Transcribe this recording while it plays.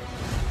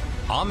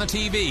on the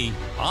TV,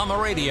 on the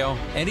radio,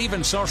 and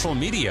even social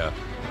media,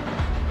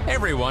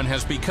 everyone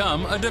has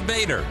become a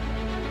debater.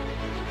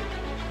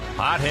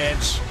 Hot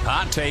heads,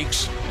 hot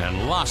takes,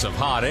 and lots of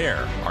hot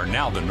air are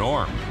now the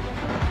norm.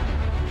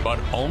 But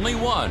only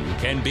one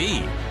can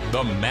be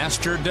the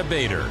master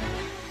debater.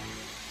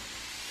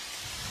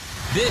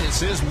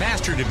 This is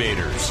Master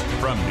Debaters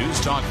from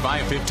News Talk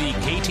 550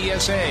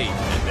 KTSA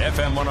and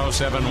FM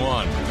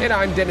 1071. And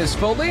I'm Dennis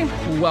Foley.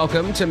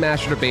 Welcome to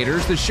Master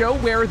Debaters, the show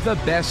where the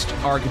best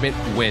argument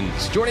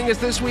wins. Joining us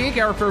this week,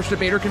 our first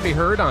debater can be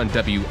heard on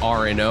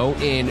WRNO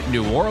in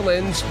New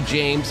Orleans,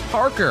 James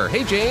Parker.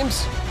 Hey,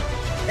 James.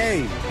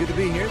 Hey, good to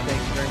be here.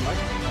 Thank you very much.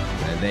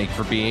 And thank you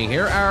for being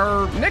here.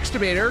 Our next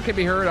debater can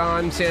be heard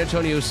on San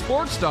Antonio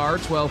Sports Star,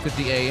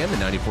 1250 AM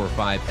and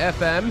 94.5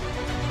 FM,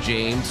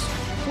 James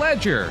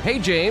Pledger. Hey,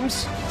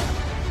 James.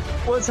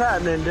 What's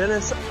happening,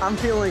 Dennis? I'm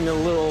feeling a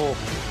little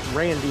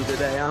randy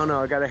today. I don't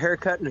know. I got a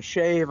haircut and a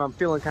shave. I'm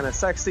feeling kind of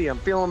sexy. I'm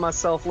feeling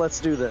myself. Let's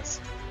do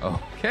this.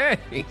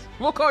 Okay.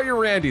 We'll call you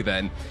Randy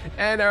then.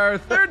 And our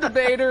third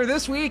debater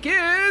this week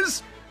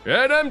is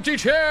an empty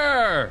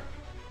chair,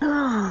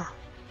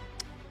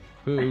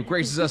 who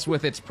graces us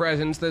with its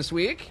presence this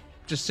week.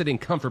 Just sitting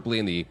comfortably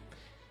in the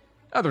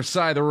other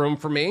side of the room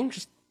for me.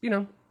 Just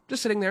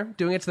sitting there,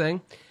 doing its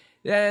thing.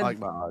 And I like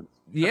my odds.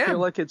 Yeah. I feel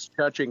like it's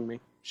touching me.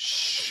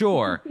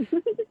 Sure.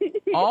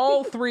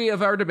 All three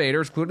of our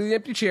debaters, including the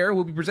empty chair,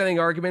 will be presenting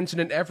arguments in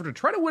an effort to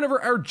try to win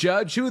over our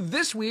judge, who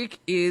this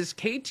week is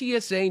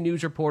KTSA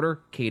News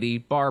reporter Katie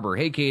Barber.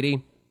 Hey,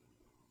 Katie.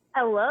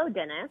 Hello,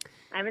 Dennis.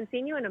 I haven't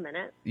seen you in a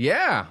minute.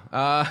 Yeah.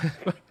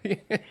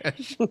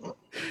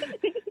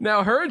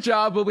 Now, her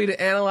job will be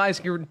to analyze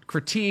and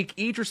critique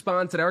each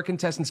response that our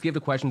contestants give to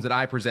questions that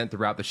I present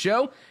throughout the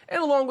show.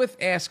 And along with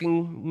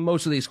asking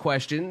most of these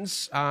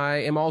questions, I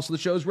am also the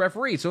show's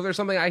referee. So if there's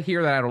something I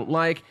hear that I don't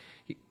like,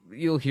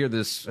 you'll hear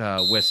this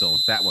whistle,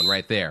 that one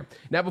right there.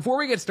 Now, before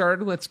we get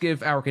started, let's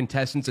give our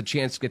contestants a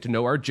chance to get to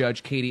know our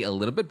judge, Katie, a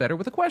little bit better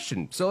with a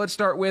question. So let's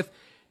start with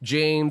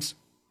James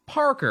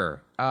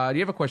Parker. Do you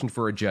have a question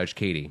for a judge,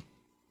 Katie?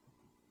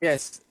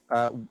 Yes.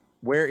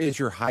 Where is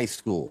your high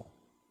school?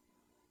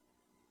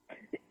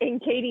 In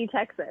Katy,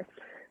 Texas.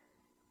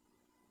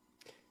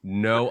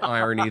 No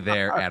irony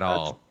there at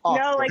all.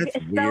 No, like That's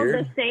it's spelled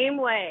weird. the same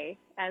way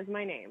as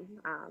my name.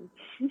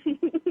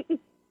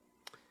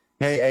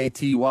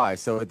 Katy.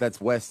 So that's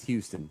West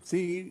Houston.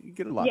 See, you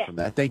get a lot Yes. from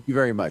that. Thank you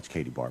very much,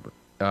 Katie Barber.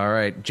 All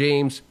right,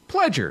 James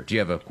Pledger, do you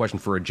have a question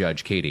for a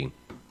judge, Katie?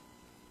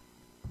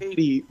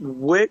 Katie,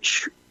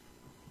 which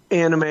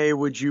anime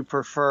would you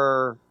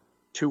prefer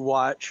to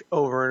watch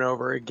over and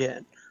over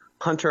again?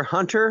 Hunter x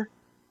Hunter,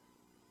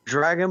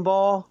 Dragon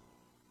Ball,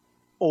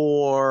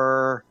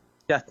 or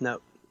Death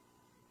Note?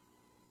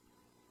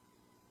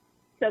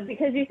 So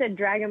because you said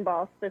Dragon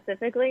Ball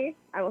specifically,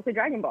 I will say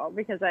Dragon Ball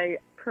because I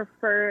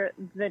prefer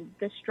the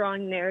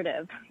strong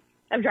narrative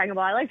of Dragon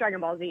Ball. I like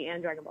Dragon Ball Z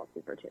and Dragon Ball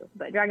Super too,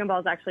 but Dragon Ball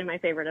is actually my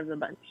favorite of the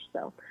bunch.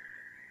 So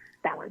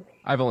that one.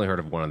 I've only heard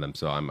of one of them,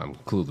 so I'm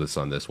clueless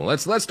on this one.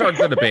 Let's start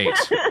the debate.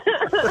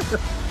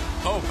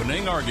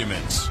 Opening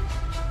arguments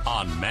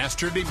on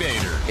Master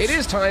Debater. It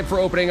is time for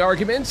opening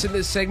arguments. In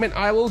this segment,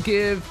 I will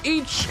give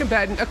each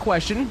combatant a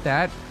question.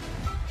 That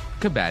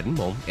combatant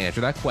will answer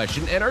that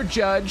question, and our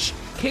judge,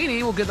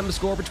 Katie, will give them a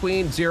score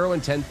between 0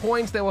 and 10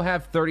 points. They will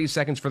have 30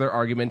 seconds for their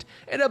argument,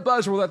 and a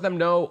buzzer will let them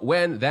know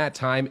when that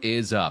time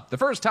is up. The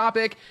first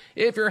topic: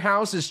 if your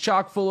house is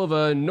chock full of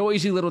a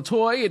noisy little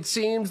toy, it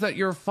seems that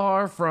you're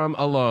far from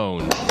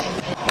alone.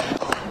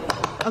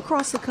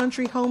 Across the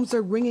country, homes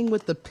are ringing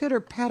with the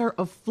pitter-patter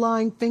of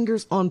flying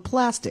fingers on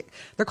plastic.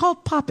 They're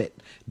called Pop-It,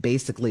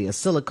 basically a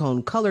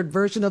silicone-colored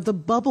version of the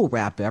bubble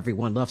wrap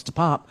everyone loves to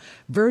pop.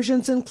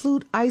 Versions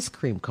include ice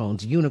cream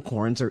cones,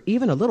 unicorns, or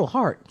even a little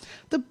heart.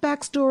 The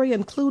backstory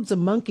includes a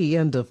monkey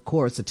and, of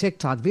course, a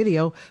TikTok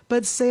video,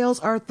 but sales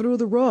are through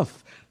the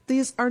roof.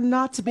 These are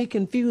not to be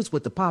confused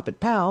with the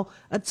Pop-It Pal,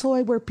 a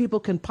toy where people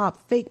can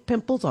pop fake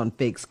pimples on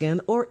fake skin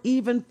or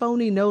even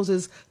phony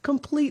noses,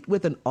 complete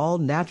with an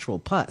all-natural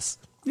pus.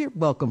 You're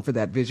welcome for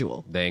that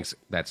visual. Thanks.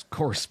 That's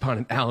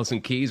correspondent Allison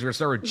Keys. We're going to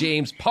start with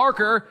James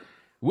Parker.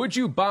 Would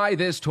you buy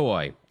this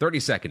toy? 30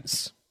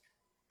 seconds.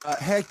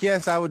 Heck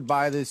yes, I would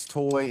buy this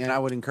toy, and I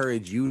would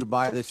encourage you to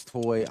buy this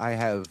toy. I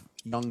have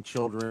young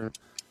children,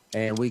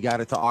 and we got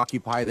it to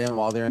occupy them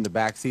while they're in the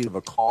backseat of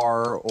a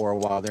car or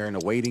while they're in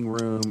a waiting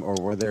room or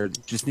where they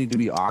just need to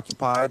be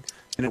occupied.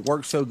 And it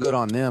works so good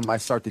on them, I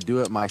start to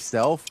do it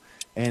myself.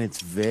 And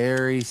it's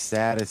very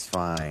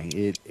satisfying.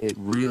 It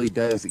really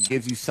does. It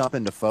gives you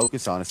something to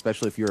focus on,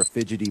 especially if you're a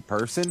fidgety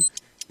person.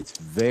 It's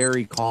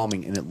very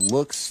calming, and it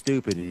looks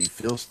stupid, and you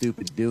feel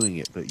stupid doing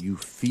it, but you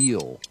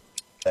feel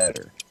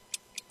better.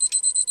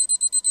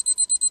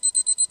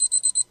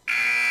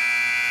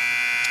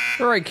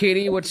 All right,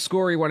 Katie, what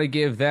score you want to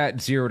give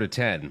that 0 to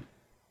 10?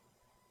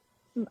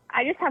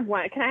 I just have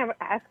one. Can I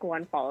ask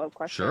one follow-up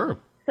question? Sure.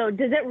 So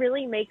does it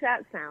really make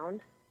that sound?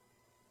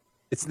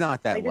 It's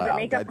not that Like, does it loud.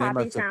 make a They popping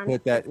must have sound?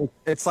 put that.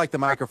 It's like the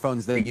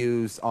microphones they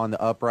use on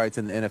the uprights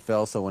in the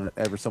NFL. So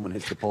whenever someone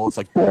hits the pole, it's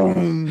like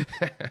boom.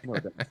 No,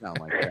 it doesn't sound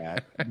like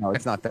that. No,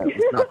 it's not that.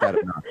 It's not that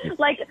obnoxious.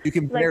 Like You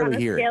can like barely on a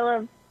hear it. scale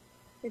of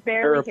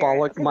barely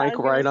Parabolic hear it. mic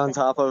right on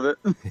top of it.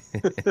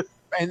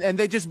 And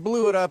they just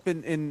blew it up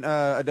in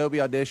Adobe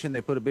Audition.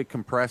 They put a big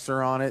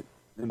compressor on it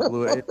and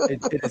blew it.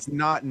 It's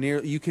not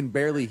near. You can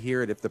barely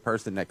hear it if the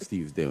person next to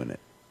you is doing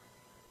it.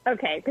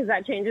 Okay, because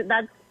that changes.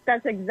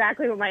 That's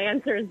exactly what my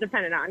answer is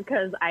dependent on.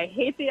 Because I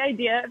hate the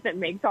idea if it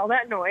makes all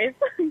that noise.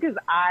 Because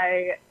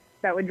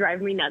that would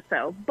drive me nuts.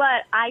 So,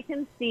 but I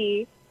could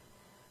see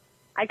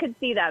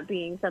that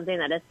being something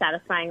that is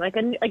satisfying, like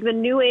the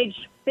new age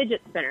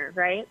fidget spinner,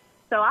 right?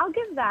 So I'll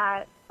give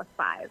that a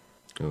 5.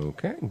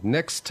 Okay.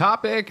 Next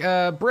topic.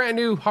 A brand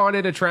new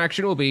haunted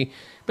attraction will be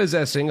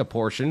possessing a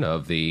portion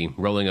of the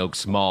Rolling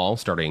Oaks Mall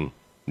starting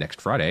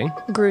next Friday.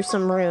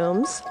 Gruesome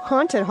rooms,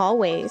 haunted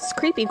hallways,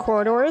 creepy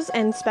corridors,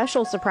 and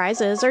special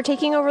surprises are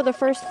taking over the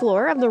first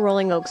floor of the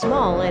Rolling Oaks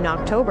Mall in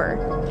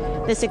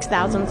October. The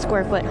 6,000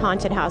 square foot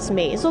haunted house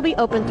maze will be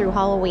open through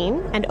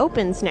Halloween and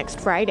opens next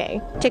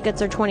Friday.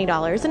 Tickets are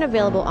 $20 and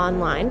available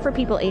online for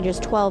people ages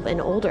 12 and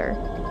older.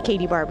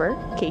 Katie Barber,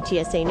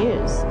 KTSA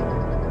News.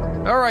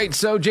 All right,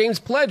 so James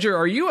Pledger,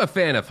 are you a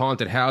fan of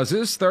haunted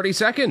houses? 30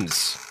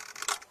 seconds.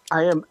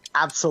 I am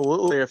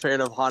absolutely a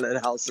fan of haunted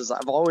houses.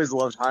 I've always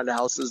loved haunted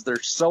houses.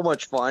 They're so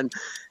much fun.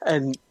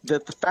 And the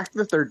fact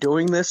that they're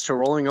doing this to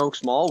Rolling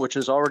Oaks Mall, which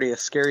is already a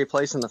scary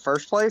place in the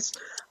first place,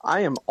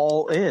 I am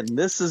all in.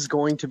 This is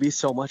going to be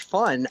so much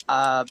fun.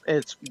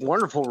 It's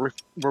wonderful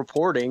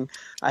reporting.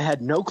 I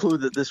had no clue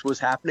that this was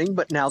happening,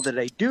 but now that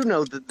I do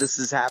know that this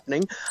is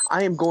happening,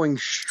 I am going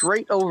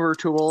straight over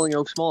to Rolling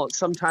Oaks Mall at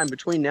some time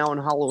between now and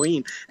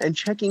Halloween and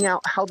checking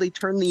out how they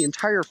turn the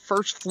entire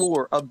first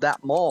floor of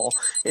that mall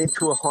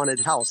into a haunted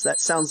house. That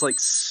sounds like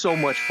so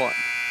much fun.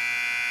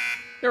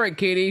 All right,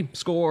 Katie,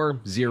 score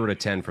 0 to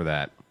 10 for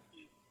that.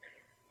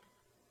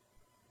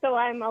 So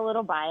I'm a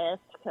little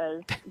biased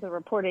because the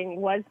reporting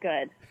was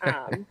good.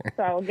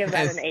 So I will give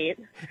that an 8.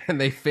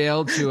 And they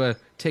failed to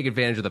take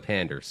advantage of the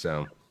pander,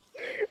 so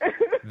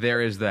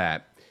there is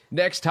that.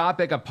 Next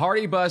topic, a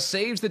party bus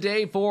saves the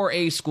day for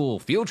a school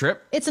field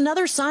trip. It's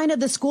another sign of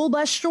the school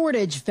bus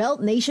shortage felt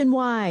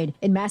nationwide.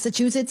 In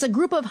Massachusetts, a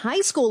group of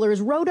high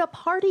schoolers rode a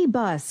party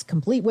bus,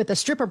 complete with a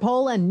stripper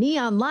pole and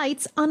neon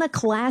lights, on a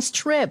class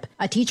trip.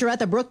 A teacher at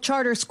the Brook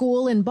Charter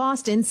School in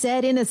Boston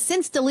said in a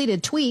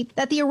since-deleted tweet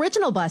that the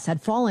original bus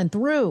had fallen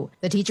through.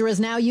 The teacher is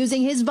now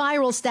using his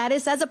viral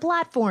status as a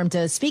platform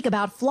to speak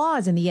about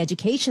flaws in the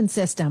education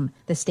system.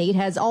 The state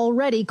has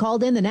already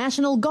called in the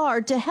National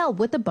Guard to help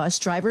with the bus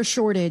driver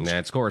shortage.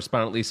 That's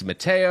correspondent Lisa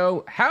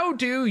Mateo. How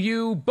do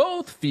you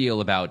both feel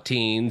about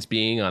teens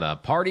being on a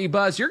party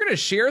bus? You're going to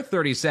share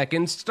 30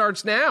 seconds.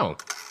 Starts now.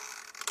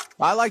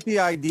 I like the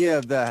idea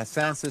of the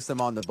sound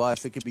system on the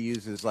bus. It could be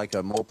used as like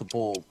a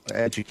multiple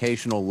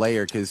educational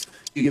layer because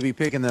you could be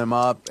picking them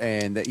up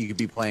and that you could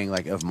be playing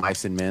like Of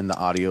Mice and Men, the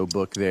audio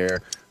book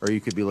there, or you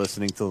could be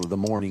listening to the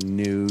morning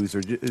news,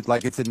 or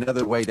like it's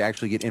another way to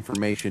actually get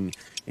information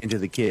into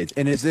the kids.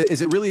 And is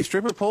it really a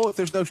stripper pole if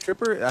there's no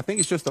stripper? I think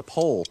it's just a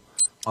pole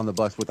on the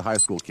bus with the high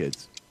school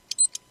kids.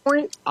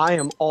 I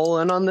am all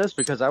in on this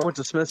because I went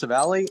to Smiths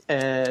Valley,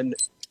 and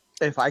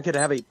if I could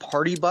have a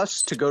party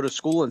bus to go to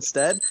school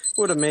instead, it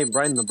would have made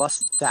riding the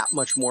bus that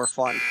much more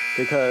fun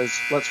because,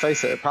 let's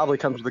face it probably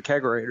comes with a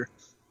kegerator.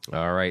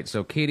 All right,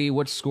 so Katie,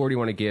 what score do you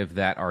want to give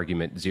that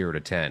argument 0 to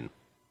 10?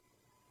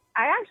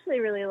 I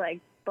actually really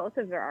like both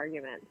of their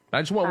arguments.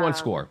 I just want one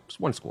score. Just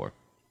one score.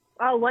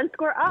 Oh, one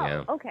score? Oh,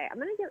 Yeah. Okay. I'm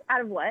going to give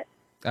out of what?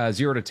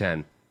 0 to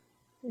 10.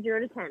 0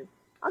 to 10.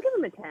 I'll give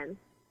them a 10.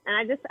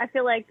 And I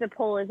feel like the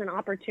poll is an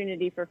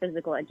opportunity for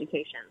physical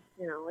education,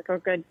 like a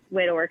good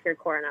way to work your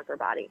core and upper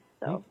body.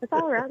 So it's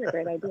all around a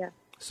great idea.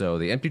 So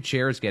the empty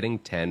chair is getting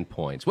 10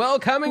 points. Well,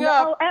 coming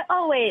up.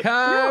 Wait.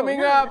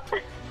 Coming No. up.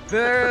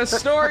 The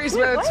stories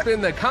that's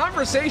been the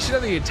conversation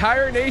of the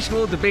entire nation.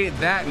 Will debate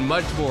that and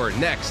much more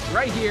next,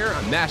 right here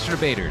on Master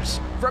Debaters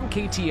from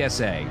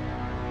KTSA.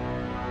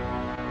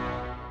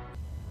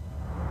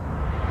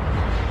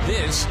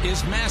 This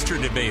is Master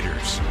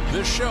Debaters,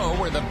 the show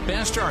where the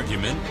best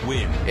argument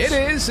wins. It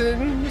is,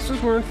 and this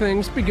is where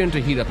things begin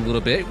to heat up a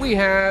little bit. We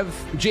have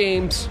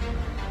James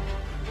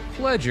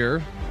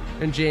Pledger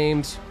and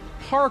James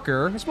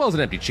Parker, as well as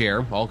an empty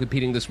chair, all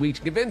competing this week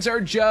to convince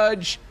our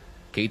judge,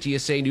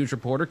 KTSA News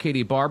reporter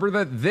Katie Barber,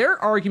 that their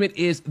argument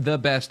is the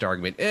best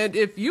argument. And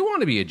if you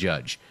want to be a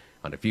judge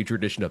on a future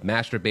edition of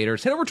Master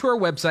Debaters, head over to our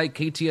website,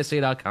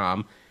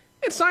 ktsa.com,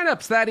 and sign up.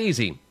 It's that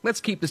easy. Let's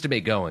keep this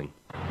debate going.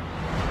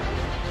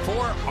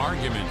 For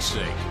argument's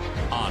sake,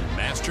 on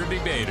Master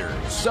Debaters.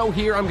 So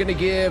here I'm going to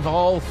give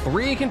all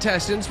three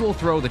contestants, we'll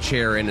throw the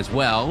chair in as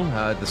well,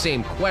 the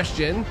same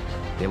question.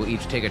 They will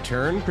each take a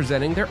turn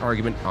presenting their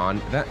argument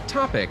on that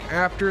topic.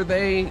 After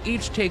they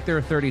each take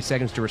their 30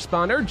 seconds to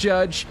respond, our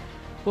judge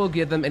will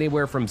give them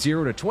anywhere from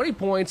 0 to 20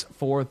 points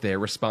for their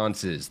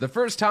responses. The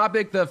first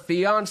topic, the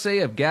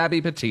fiancé of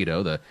Gabby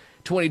Petito, the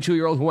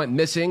 22-year-old who went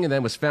missing and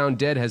then was found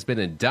dead has been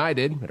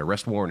indicted. An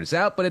arrest warrant is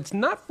out, but it's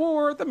not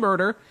for the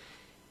murder,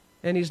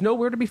 and he's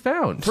nowhere to be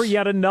found. For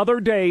yet another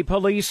day,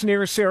 police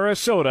near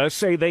Sarasota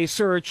say they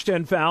searched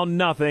and found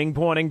nothing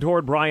pointing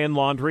toward Brian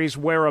Laundrie's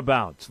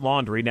whereabouts.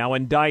 Laundrie now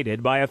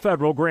indicted by a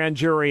federal grand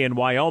jury in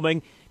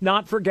Wyoming,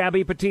 not for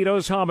Gabby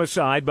Petito's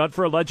homicide, but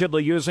for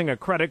allegedly using a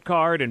credit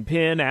card and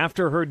PIN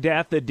after her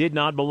death that did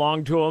not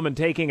belong to him and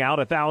taking out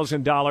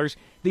 $1,000.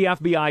 The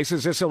FBI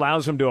says this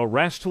allows him to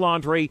arrest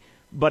Laundrie,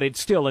 but it's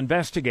still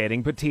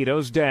investigating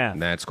Petito's death.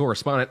 That's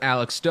correspondent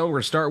Alex Stone. We're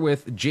going to start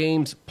with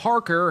James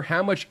Parker.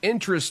 How much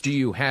interest do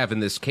you have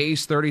in this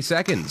case? 30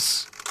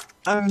 seconds.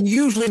 I'm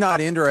usually not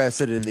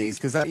interested in these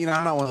because, I'm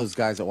not one of those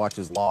guys that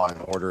watches Law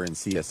and Order and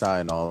CSI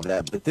and all of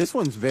that. But this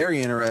one's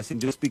very interesting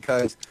just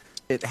because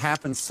it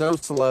happened so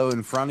slow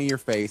in front of your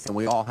face, and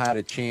we all had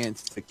a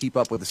chance to keep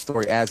up with the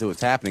story as it was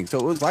happening. So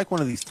it was like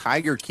one of these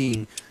Tiger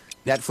King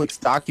Netflix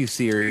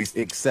docuseries,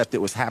 except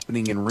it was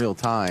happening in real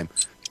time.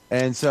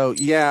 And so,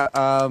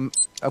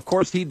 of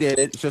course he did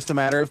it. It's just a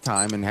matter of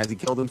time. And has he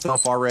killed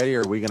himself already,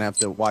 or are we going to have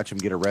to watch him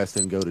get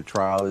arrested and go to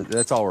trial?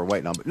 That's all we're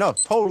waiting on. But no,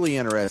 totally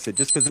interested,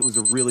 just because it was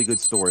a really good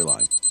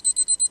storyline.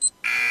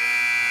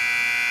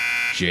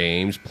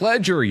 James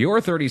Pledger,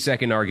 your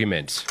 30-second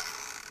argument.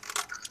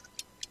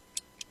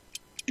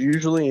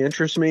 Usually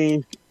interests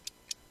me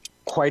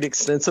quite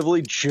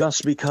extensively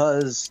just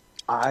because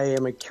I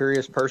am a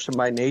curious person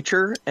by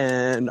nature,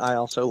 and I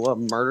also love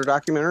murder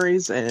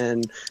documentaries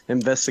and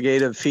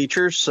investigative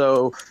features.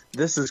 So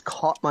this has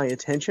caught my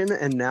attention,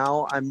 and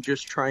now I'm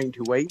just trying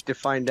to wait to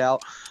find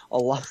out a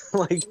lot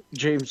like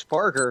James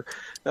Parker.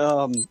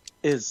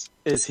 Is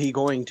he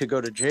going to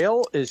go to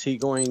jail? Is he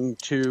going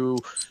to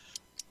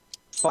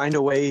find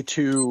a way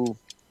to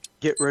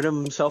get rid of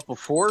himself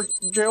before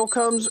jail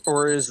comes,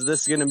 or is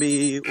this going to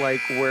be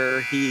like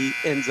where he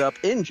ends up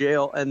in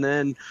jail and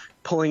then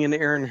pulling an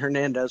Aaron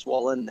Hernandez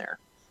while in there?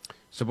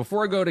 So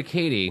before I go to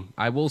Katie,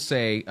 I will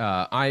say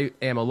I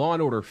am a Law &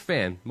 Order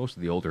fan, most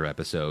of the older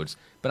episodes,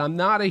 but I'm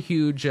not a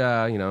huge,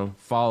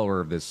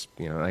 follower of this.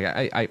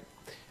 I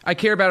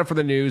care about it for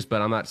the news,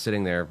 but I'm not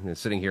sitting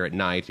here at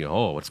night,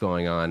 what's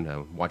going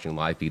on, watching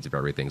live feeds of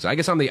everything. So I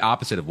guess I'm the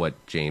opposite of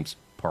what James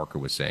Parker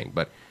was saying.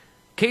 But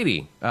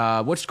Katie,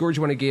 what score do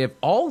you want to give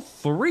all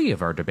three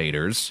of our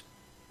debaters,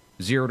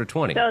 0 to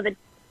 20?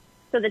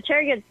 So the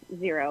chair gets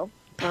 0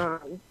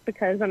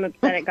 because I'm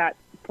upset it got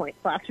points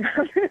last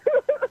round.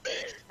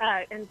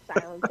 And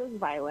silence is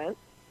violent.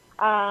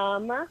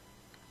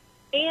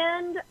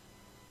 And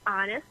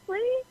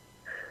honestly,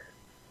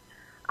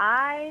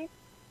 I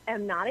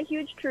am not a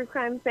huge true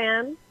crime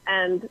fan,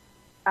 and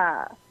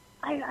I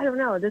don't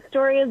know. The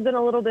story has been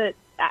a little bit.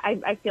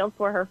 I feel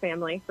for her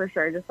family, for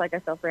sure, just like I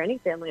feel for any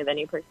family of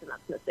any person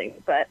that's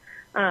missing. But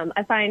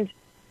I find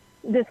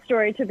this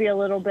story to be a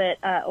little bit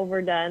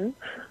overdone.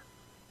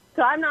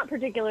 So I'm not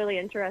particularly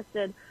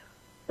interested.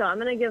 So I'm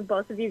going to give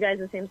both of you guys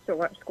the same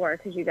score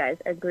because you guys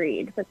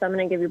agreed. But so I'm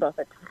going to give you both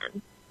a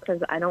 10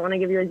 because I don't want to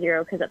give you a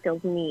 0 because it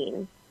feels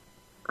mean.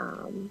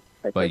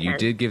 But you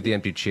did give the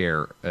empty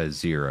chair a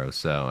 0,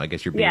 so I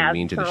guess you're being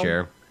mean to the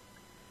chair.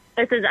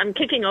 This is I'm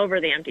kicking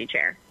over the empty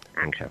chair,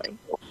 actually. Okay.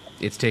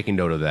 It's taking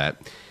note of that.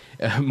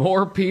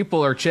 More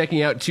people are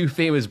checking out two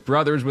famous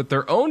brothers with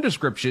their own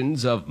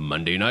descriptions of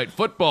Monday Night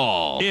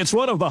Football. It's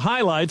one of the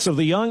highlights of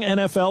the young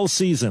NFL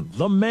season,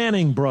 the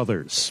Manning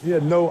brothers. He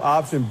had no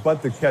option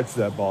but to catch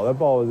that ball. That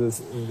ball was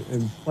just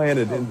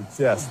implanted in the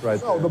chest right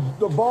there.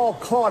 The ball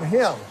caught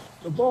him.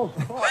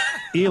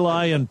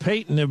 Eli and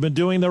Peyton have been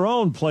doing their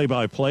own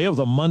play-by-play of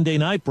the Monday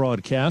night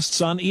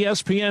broadcasts on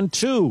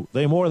ESPN2.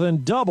 They more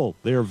than doubled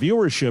their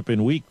viewership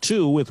in Week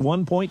 2 with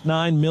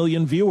 1.9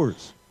 million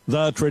viewers.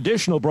 The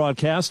traditional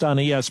broadcast on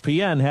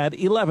ESPN had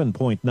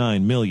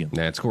 11.9 million.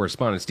 That's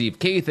correspondent Steve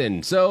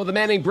Kathan. So the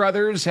Manning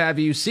brothers, have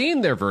you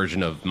seen their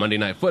version of Monday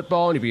Night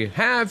Football? And if you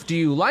have, do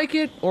you like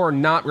it or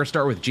not? We're going to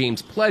start with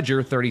James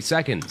Pledger, 30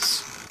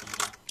 seconds.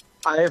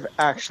 I've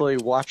actually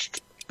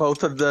watched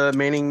both of the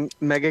Manning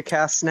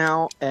megacasts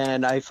now,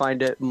 and I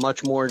find it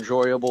much more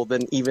enjoyable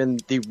than even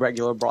the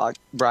regular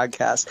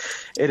broadcast.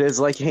 It is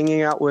like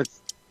hanging out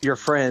with your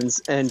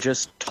friends and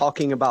just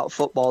talking about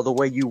football the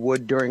way you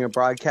would during a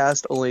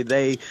broadcast, only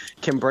they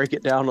can break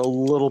it down a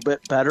little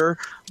bit better,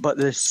 but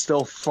it's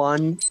still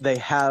fun. They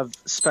have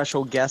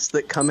special guests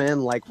that come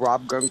in like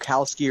Rob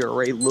Gronkowski or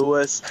Ray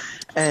Lewis,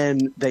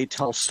 and they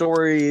tell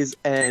stories,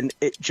 and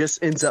it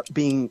just ends up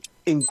being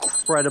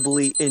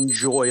incredibly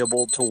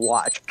enjoyable to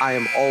watch. I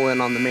am all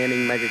in on the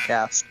Manning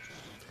megacast.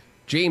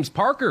 James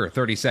Parker,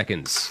 30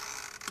 seconds.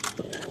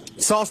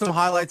 Saw some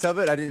highlights of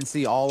it. I didn't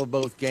see all of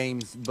both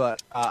games,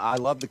 but I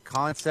love the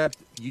concept.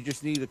 You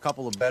just need a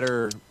couple of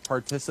better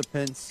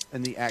participants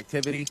in the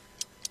activity.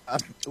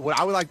 What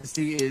I would like to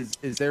see is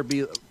there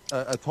be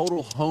a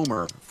total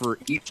homer for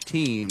each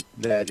team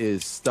that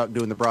is stuck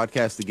doing the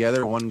broadcast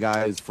together. One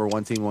guy is for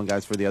one team, one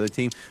guy's for the other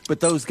team. But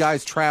those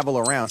guys travel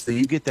around, so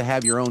you get to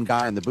have your own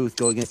guy in the booth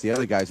go against the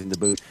other guys in the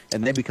booth,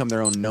 and they become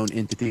their own known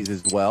entities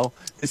as well.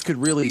 This could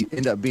really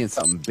end up being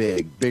something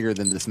bigger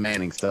than this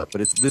Manning stuff,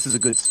 but this is a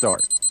good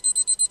start.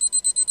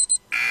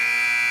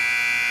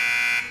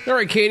 All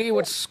right, Katie,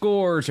 what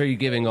scores are you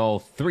giving all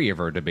three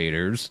of our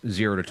debaters,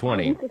 0 to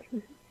 20?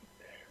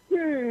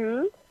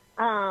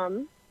 I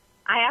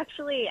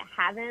actually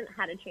haven't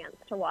had a chance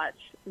to watch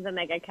the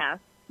MegaCast,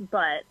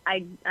 but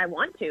I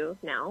want to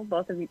now.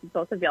 Both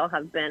of y'all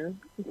have been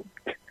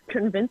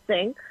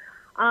convincing.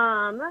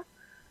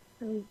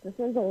 This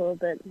one's a little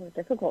bit more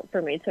difficult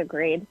for me to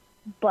grade,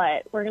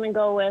 but we're gonna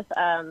go with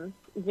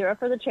 0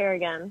 for the chair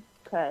again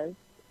because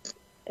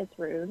it's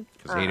rude.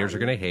 Because haters are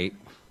gonna hate.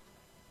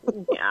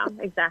 Yeah,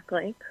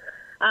 exactly.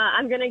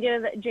 I'm gonna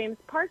give James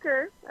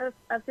Parker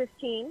a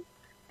 15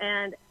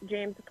 and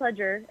James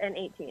Pledger an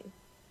 18.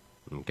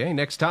 Okay,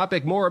 next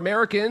topic. More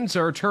Americans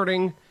are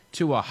turning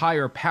to a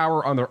higher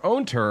power on their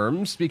own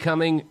terms,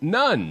 becoming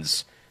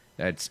nuns.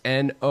 That's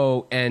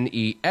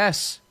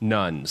N-O-N-E-S,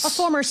 nuns. A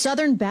former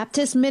Southern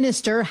Baptist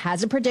minister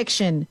has a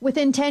prediction.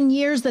 Within 10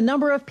 years, the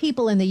number of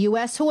people in the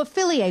U.S. who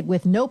affiliate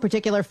with no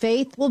particular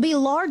faith will be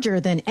larger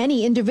than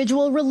any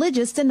individual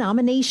religious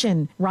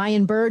denomination.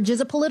 Ryan Burge is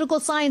a political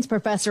science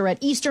professor at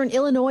Eastern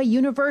Illinois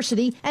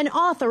University and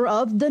author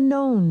of The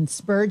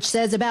Knowns. Burge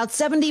says about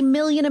 70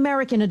 million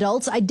American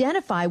adults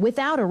identify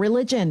without a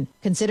religion.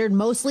 Considered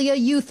mostly a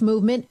youth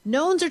movement,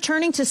 Knowns are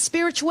turning to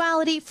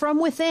spirituality from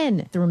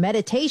within through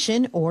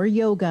meditation or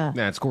yoga.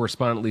 That's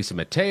correspondent Lisa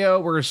Mateo.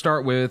 We're going to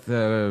start with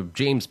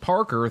James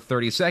Parker,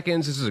 30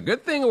 seconds. This is a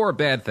good thing or a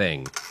bad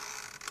thing?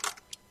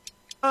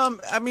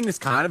 I mean, it's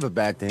kind of a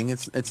bad thing.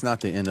 It's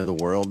not the end of the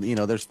world. You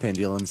know, there's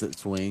pendulums that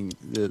swing.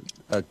 The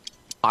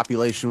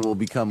population will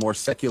become more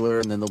secular,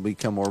 and then they'll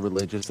become more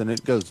religious, and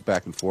it goes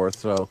back and forth.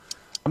 So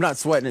I'm not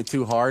sweating it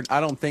too hard.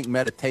 I don't think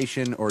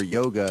meditation or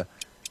yoga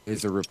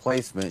is a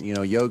replacement. You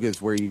know, yoga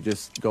is where you're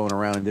just going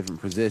around in different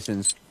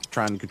positions,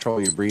 trying to control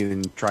your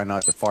breathing, try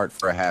not to fart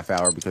for a half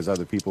hour because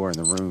other people are in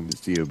the room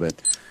as you. But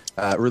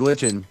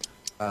religion,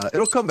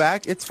 it'll come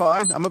back. It's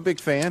fine. I'm a big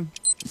fan.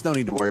 There's no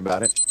need to worry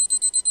about it.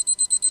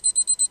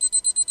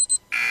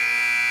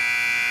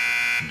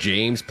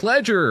 James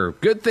Pledger,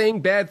 good thing,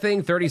 bad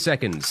thing, 30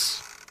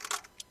 seconds.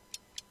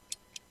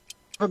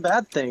 A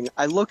bad thing.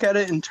 I look at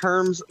it in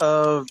terms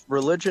of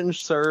religion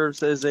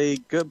serves as a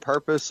good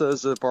purpose,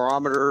 as a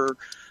barometer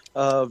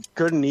of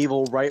good and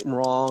evil, right and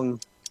wrong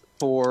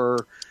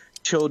for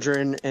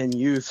children and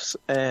youths,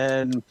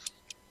 and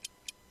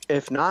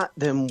if not,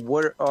 then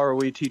what are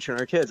we teaching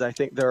our kids? I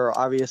think there are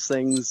obvious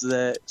things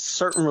that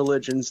certain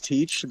religions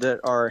teach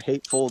that are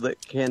hateful that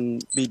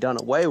can be done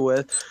away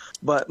with,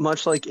 but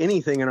much like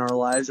anything in our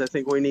lives, I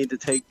think we need to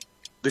take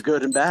the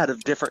good and bad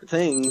of different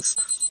things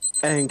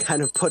and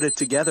kind of put it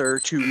together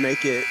to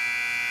make it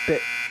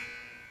fit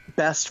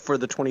best for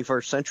the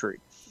 21st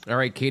century. All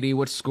right, Katie,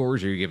 what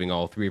scores are you giving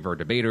all three of our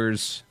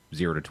debaters,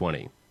 0 to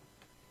 20?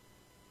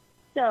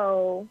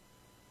 So,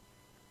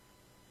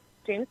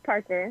 James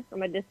Parker, I'm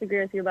going to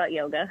disagree with you about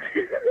yoga.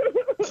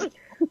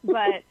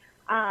 but,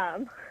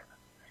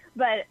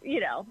 you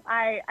know,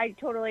 I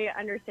totally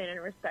understand and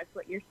respect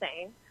what you're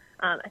saying.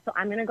 So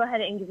I'm going to go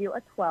ahead and give you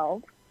a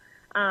 12.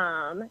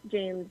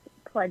 James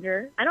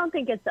Pledger, I don't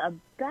think it's a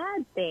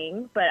bad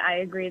thing, but I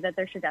agree that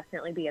there should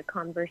definitely be a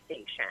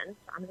conversation.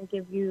 So I'm going to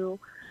give you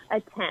a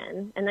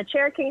 10. And the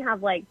chair can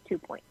have like 2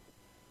 points.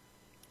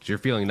 So you're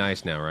feeling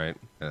nice now, right?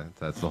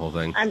 That's the whole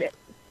thing. I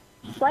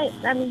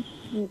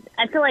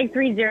feel like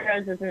 3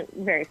 zeros isn't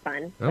very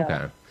fun. So.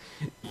 Okay.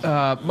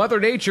 Mother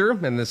Nature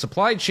and the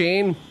supply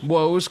chain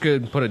woes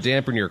could put a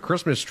damper in your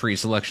Christmas tree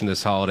selection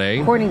this holiday.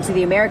 According to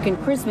the American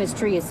Christmas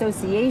Tree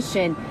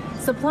Association,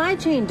 supply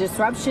chain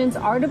disruptions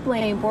are to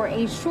blame for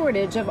a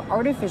shortage of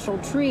artificial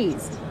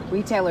trees.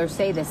 Retailers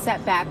say the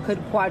setback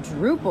could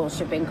quadruple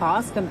shipping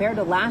costs compared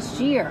to last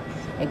year.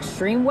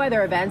 Extreme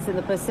weather events in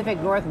the Pacific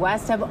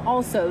Northwest have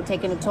also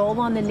taken a toll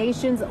on the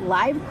nation's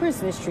live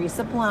Christmas tree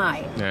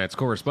supply. That's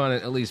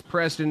correspondent Elise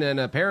Preston,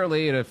 and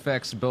apparently it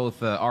affects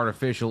both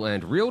artificial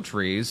and real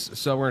trees.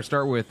 So we're going to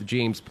start with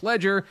James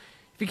Pledger.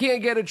 If you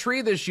can't get a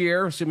tree this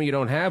year, assuming you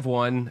don't have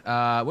one,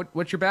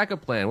 what's your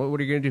backup plan? What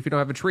are you going to do if you don't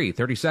have a tree?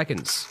 30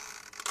 seconds.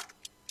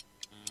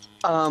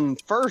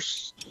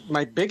 First,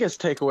 my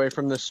biggest takeaway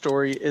from this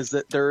story is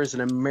that there is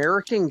an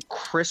American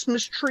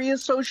Christmas Tree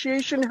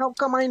Association. How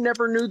come I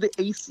never knew the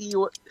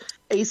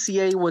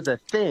ACA was a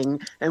thing,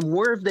 and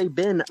where have they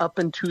been up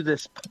until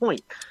this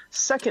point?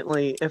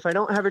 Secondly, if I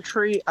don't have a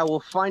tree, I will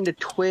find a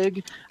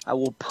twig, I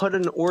will put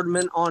an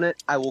ornament on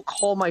it, I will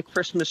call my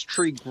Christmas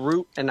tree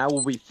Groot, and I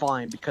will be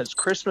fine, because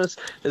Christmas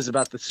is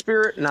about the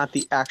spirit, not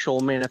the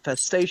actual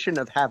manifestation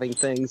of having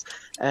things,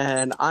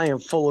 and I am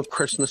full of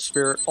Christmas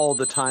spirit all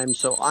the time,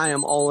 so I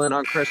am all in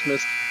on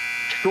Christmas,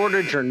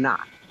 shortage or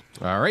not.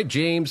 All right,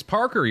 James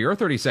Parker, your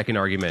 30-second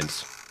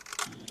argument.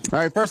 All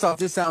right, first off,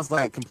 this sounds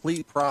like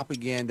complete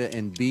propaganda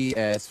and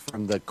BS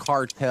from the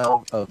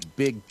cartel of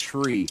Big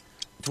Tree.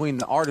 Between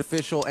the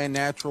artificial and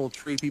natural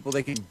tree people,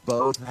 they can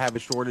both have a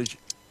shortage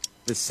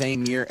the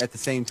same year at the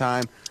same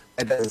time.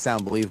 That doesn't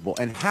sound believable.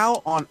 And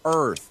how on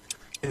earth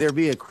can there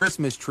be a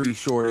Christmas tree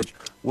shortage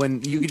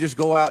when you can just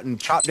go out and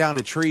chop down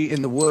a tree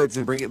in the woods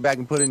and bring it back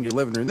and put it in your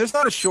living room? There's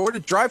not a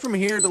shortage. Drive from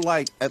here to,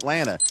 like,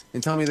 Atlanta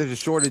and tell me there's a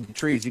shortage of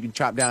trees you can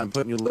chop down and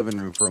put in your living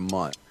room for a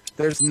month.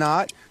 There's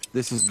not.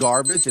 This is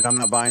garbage, and I'm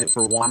not buying it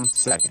for 1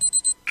 second.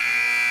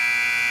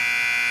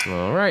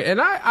 All right,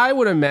 and I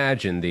would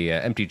imagine the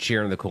empty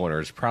chair in the corner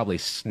is probably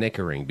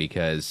snickering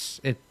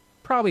because it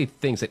probably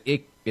thinks that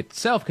it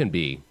itself can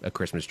be a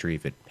Christmas tree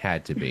if it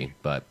had to be.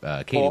 But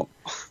Katie,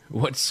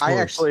 what scores?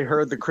 I actually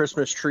heard the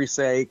Christmas tree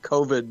say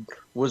COVID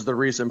was the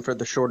reason for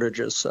the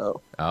shortages.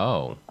 So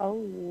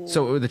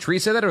so the tree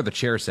said that, or the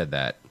chair said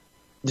that?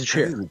 The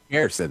chair. The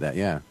chair said that,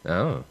 yeah.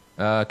 Oh,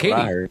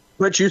 Katie.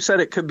 But you said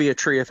it could be a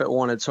tree if it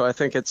wanted, so I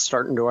think it's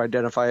starting to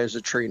identify as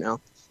a tree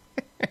now.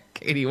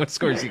 Katie, what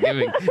scores are you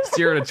giving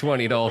 0 to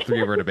 20 to all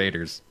three of our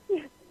debaters?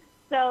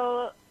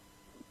 So,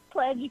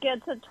 Pledge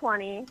gets a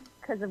 20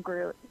 because of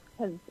Groot.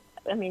 Because,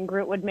 I mean,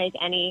 Groot would make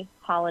any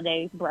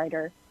holiday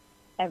brighter,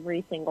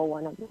 every single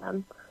one of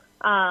them.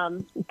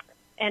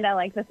 And I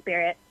like the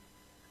spirit.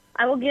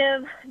 I will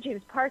give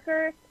James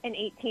Parker an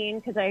 18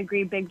 because I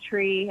agree, big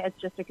tree, it's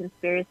just a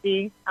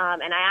conspiracy.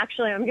 And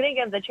I'm going to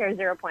give the chair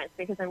 0 points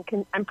because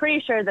I'm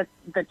pretty sure that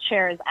the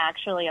chair is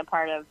actually a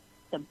part of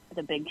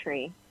the big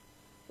tree.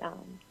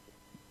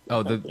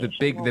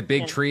 The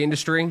big tree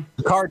industry?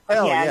 The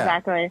cartel, yeah.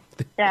 Exactly.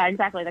 Yeah,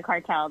 exactly, the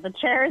cartel. The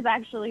chair is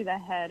actually the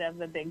head of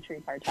the big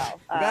tree cartel.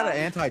 We got an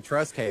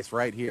antitrust case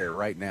right here,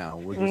 right now.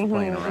 We're just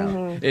playing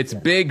around. It's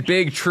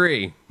big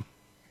tree.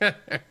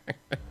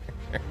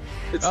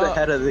 It's the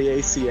head of the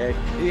ACA.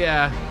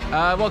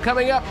 Yeah. Well,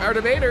 coming up, our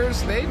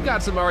debaters, they've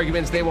got some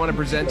arguments they want to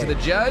present to the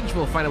judge.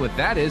 We'll find out what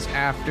that is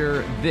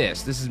after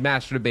this. This is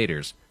Master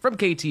Debaters from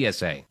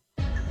KTSA.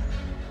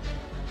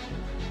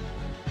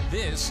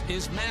 This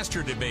is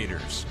Master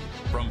Debaters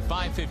from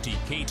 550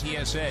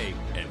 KTSA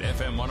and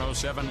FM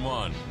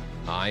 1071.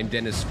 I'm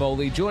Dennis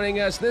Foley. Joining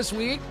us this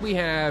week, we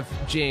have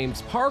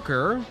James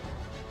Parker,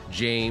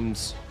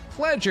 James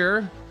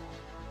Pledger,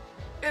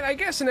 and I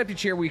guess an empty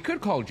chair we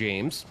could call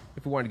James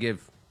if we wanted to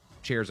give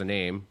chairs a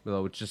name,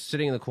 though it's just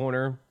sitting in the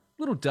corner, a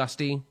little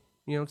dusty.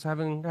 You know, it's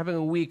having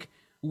a weak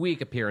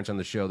appearance on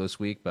the show this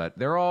week, but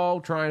they're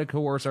all trying to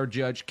coerce our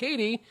judge,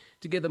 Katie,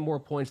 to give them more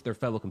points to their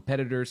fellow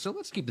competitors, so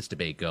let's keep this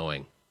debate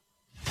going.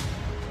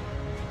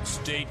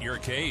 State your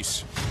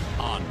case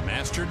on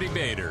Master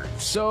Debater.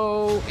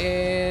 So,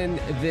 in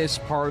this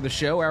part of the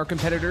show, our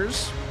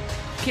competitors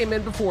came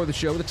in before the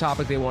show with a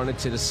topic they wanted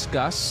to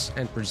discuss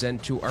and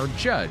present to our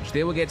judge.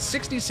 They will get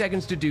 60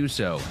 seconds to do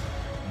so.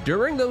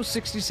 During those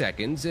 60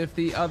 seconds, if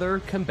the other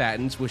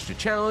combatants wish to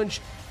challenge,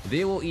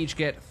 they will each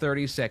get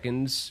 30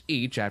 seconds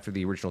each after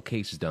the original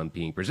case is done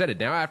being presented.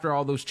 Now, after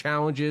all those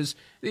challenges,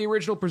 the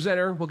original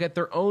presenter will get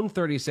their own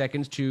 30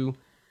 seconds to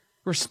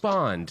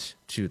respond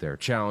to their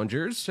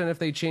challengers, and if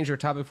they change their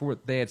topic for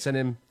what they had sent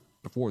in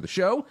before the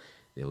show,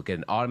 they will get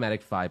an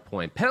automatic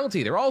 5-point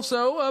penalty. There are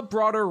also a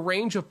broader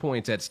range of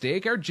points at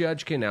stake. Our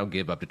judge can now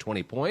give up to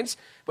 20 points,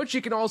 but she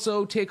can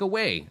also take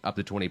away up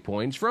to 20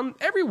 points from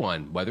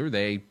everyone, whether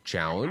they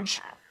challenge,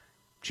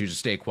 choose to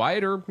stay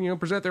quiet, or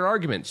present their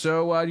argument.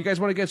 So, you guys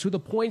want to guess who the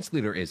points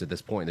leader is at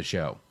this point in the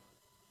show?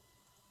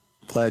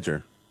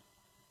 Pledger.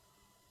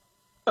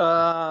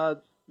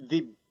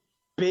 The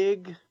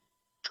big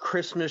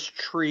Christmas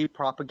tree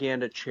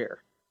propaganda chair.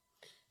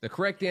 The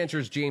correct answer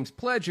is James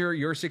Pledger.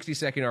 Your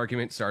 60-second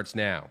argument starts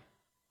now.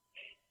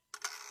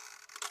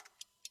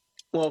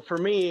 Well, for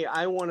me,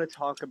 I want to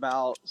talk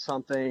about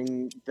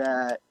something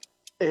that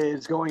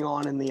is going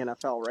on in the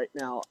NFL right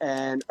now.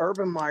 And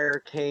Urban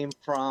Meyer came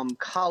from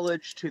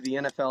college to the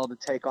NFL to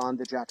take on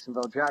the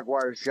Jacksonville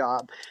Jaguars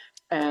job.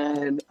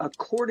 And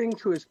according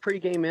to his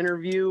pregame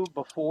interview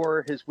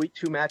before his Week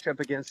 2 matchup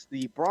against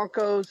the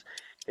Broncos,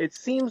 it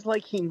seems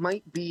like he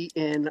might be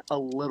in a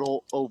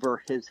little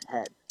over his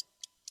head.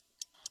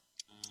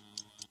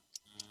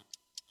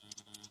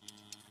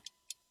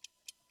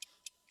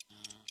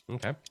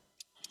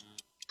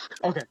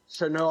 Okay,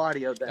 so no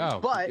audio then.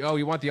 Oh,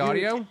 you want the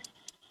audio?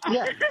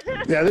 Yeah.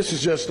 Yeah, this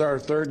is just our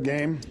third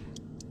game.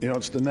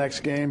 It's the next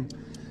game.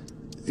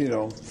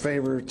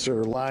 Favorites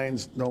or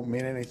lines don't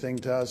mean anything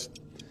to us.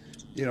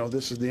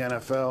 This is the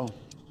NFL.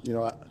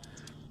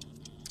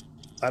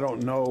 I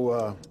don't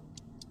know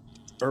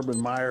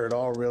Urban Meyer at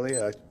all, really.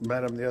 I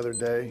met him the other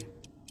day,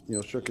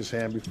 shook his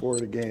hand before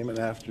the game and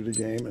after the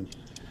game. And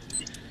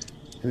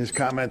his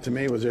comment to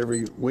me was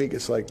every week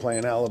it's like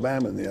playing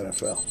Alabama in the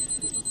NFL.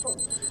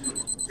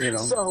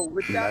 So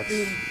with that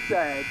being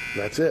said,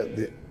 that's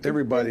it.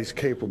 Everybody's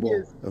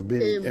capable of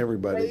beating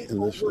everybody in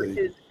this league.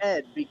 His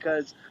head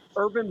because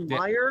Urban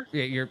Meyer.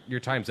 Yeah, your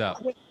time's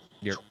up.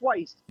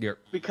 Twice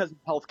because of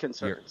health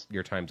concerns.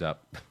 Your time's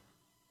up.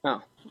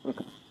 Oh.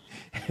 Okay.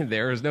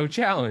 There is no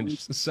challenge.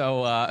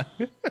 So,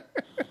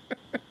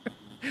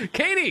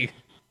 Katie,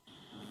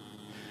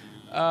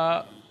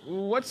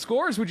 what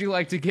scores would you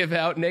like to give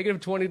out?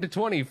 Negative 20 to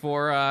 20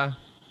 for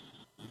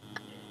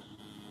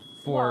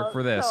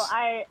this. So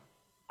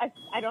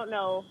I don't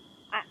know.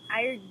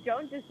 I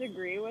don't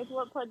disagree with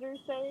what Pledger is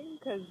saying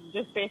because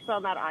just based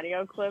on that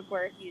audio clip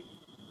where he's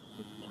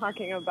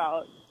talking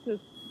about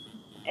just.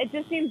 It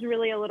just seems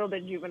really a little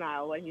bit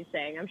juvenile what he's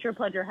saying. I'm sure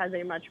Pledger has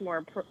a much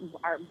more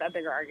a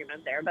bigger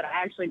argument there, but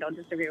I actually don't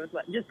disagree with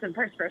just the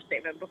first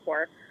statement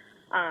before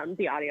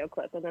the audio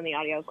clip, and then the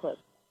audio clip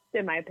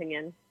in my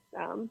opinion,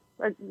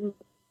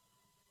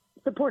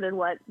 supported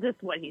what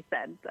he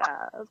said.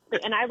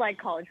 And I like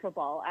college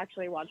football.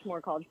 Actually, watch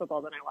more college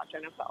football than I watch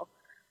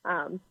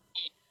NFL.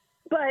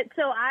 But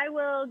so I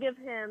will give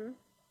him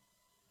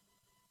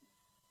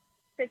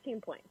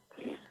 15 points.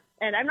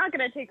 And I'm not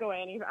going to take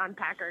away any on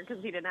Packer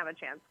because he didn't have a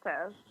chance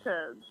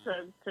to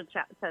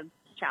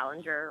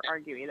challenge or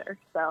argue either.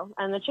 So,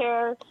 and the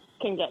chair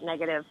can get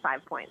negative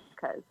 5 points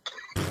because.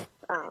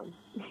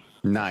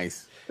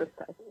 Nice.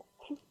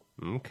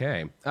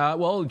 Okay.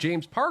 Well,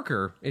 James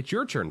Parker, it's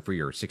your turn for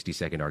your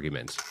 60-second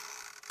argument.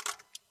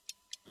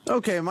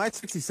 Okay, my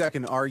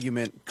 60-second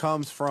argument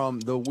comes from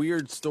the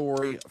weird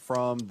story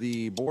from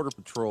the Border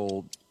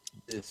Patrol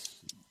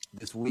this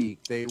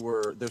week.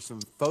 There's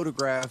some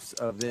photographs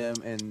of them,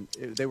 and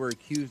they were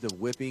accused of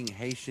whipping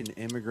Haitian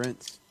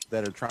immigrants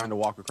that are trying to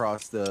walk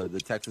across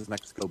the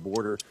Texas-Mexico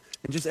border.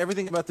 And just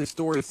everything about this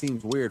story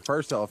seems weird.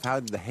 First off, how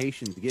did the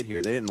Haitians get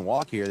here? They didn't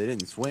walk here. They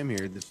didn't swim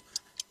here.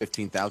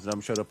 15,000 of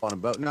them showed up on a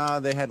boat. Nah,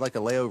 they had like a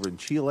layover in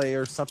Chile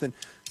or something.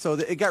 So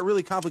it got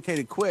really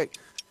complicated quick.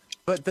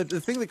 But the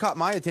thing that caught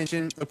my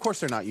attention, of course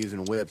they're not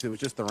using whips. It was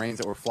just the reins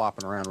that were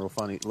flopping around real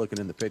funny looking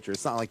in the picture.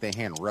 It's not like they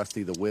hand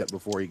Rusty the whip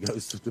before he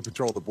goes to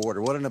patrol the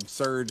border. What an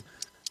absurd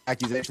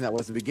accusation that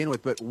was to begin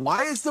with. But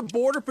why is the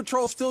Border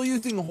Patrol still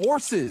using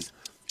horses?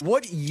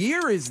 What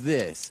year is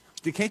this?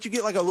 Can't you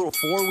get like a little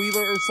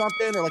four-wheeler or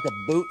something, or like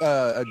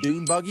a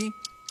dune buggy?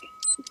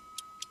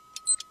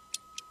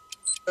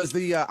 Does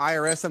the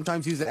IRS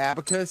sometimes use an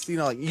abacus? You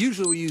know, like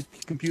usually we use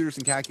computers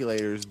and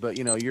calculators, but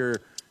you know your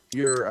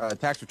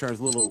tax return is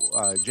a little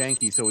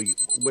janky, so we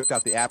whipped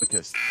out the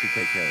abacus to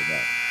take care of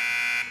that.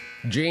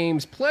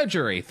 James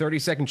Pledger, a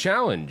 30-second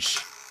challenge.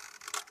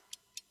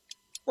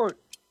 Well,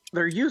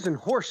 they're using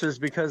horses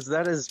because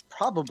that is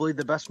probably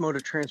the best mode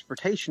of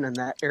transportation in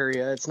that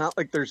area. It's not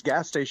like there's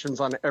gas stations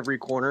on every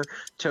corner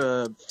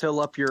to fill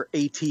up your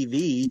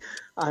ATV.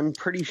 I'm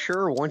pretty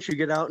sure once you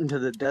get out into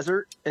the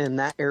desert in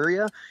that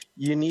area,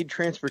 you need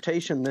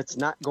transportation that's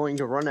not going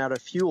to run out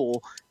of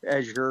fuel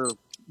as you're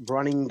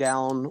running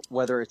down,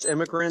 whether it's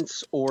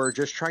immigrants or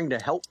just trying to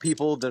help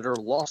people that are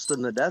lost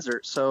in the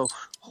desert. So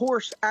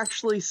horse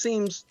actually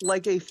seems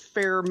like a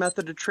fair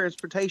method of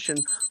transportation.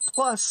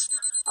 Plus,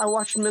 I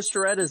watched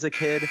Mr. Ed as a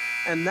kid,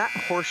 and that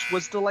horse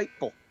was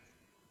delightful.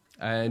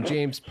 And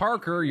James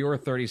Parker, your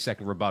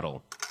 30-second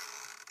rebuttal.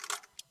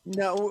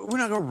 No, we're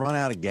not going to run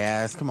out of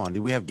gas. Come on,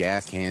 dude. We have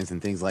gas cans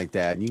and things like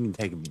that. And you can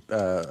take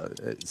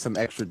some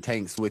extra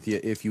tanks with you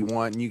if you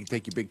want, and you can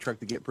take your big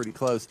truck to get pretty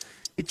close.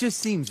 It just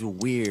seems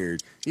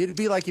weird. It'd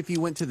be like if you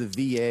went to the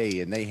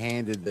VA and they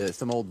handed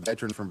some old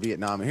veteran from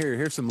Vietnam,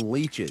 here's some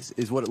leeches,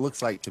 is what it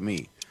looks like to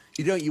me.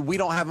 We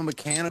don't have a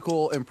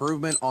mechanical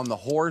improvement on the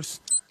horse.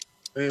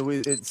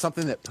 It's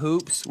something that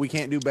poops. We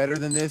can't do better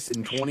than this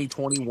in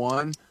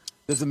 2021.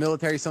 Does the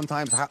military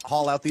sometimes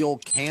haul out the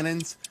old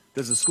cannons?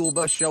 Does the school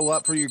bus show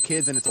up for your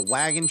kids and it's a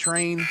wagon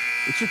train?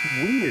 It's just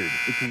weird.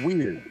 It's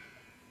weird.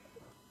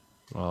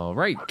 All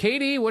right.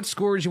 Katie, what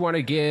scores you want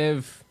to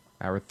give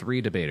our three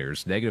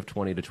debaters? Negative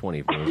 20 to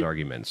 20 for those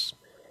arguments.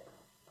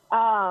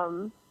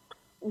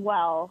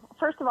 Well,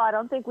 first of all, I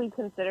don't think we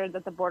considered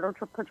that the Border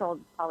Patrol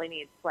probably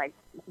needs, like,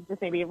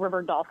 just maybe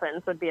river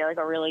dolphins would be, like,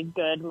 a really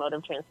good mode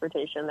of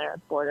transportation there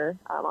at the border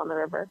on the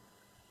river.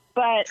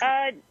 But,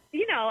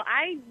 you know,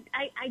 I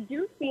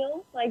do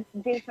feel like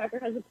James Tucker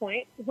has a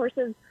point.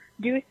 Horses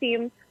do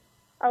seem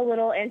a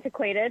little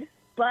antiquated,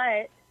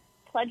 but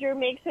Pledger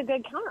makes a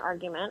good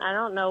counter-argument. I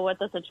don't know what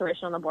the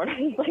situation on the border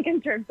is like in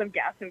terms of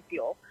gas and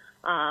fuel.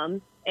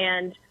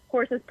 And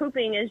horses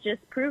pooping is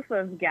just proof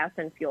of gas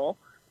and fuel.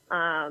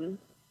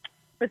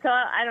 But so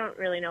I don't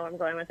really know where I'm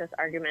going with this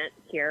argument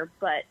here.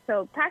 But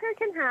so Packer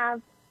can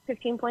have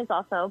 15 points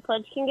also.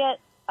 Pledge can get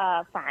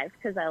 5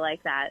 because I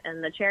like that.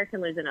 And the chair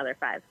can lose another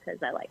 5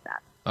 because I like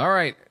that. All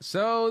right.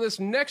 So this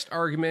next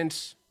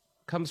argument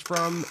comes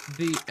from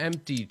the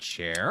empty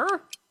chair.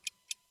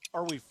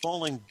 Are we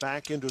falling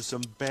back into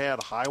some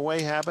bad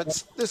highway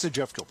habits? This is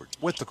Jeff Gilbert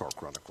with the Car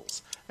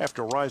Chronicles.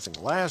 After rising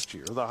last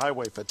year, the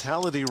highway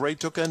fatality rate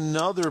took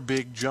another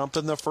big jump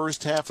in the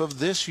first half of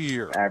this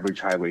year. Average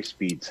highway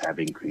speeds have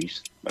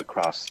increased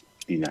across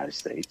the United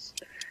States.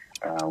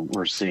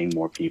 We're seeing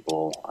more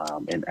people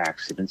in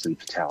accidents and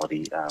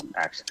fatality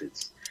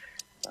accidents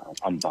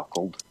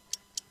unbuckled.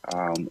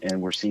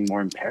 And we're seeing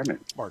more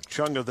impairment. Mark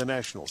Chung of the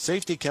National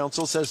Safety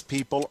Council says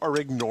people are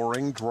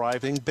ignoring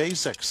driving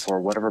basics.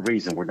 For whatever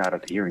reason, we're not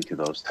adhering to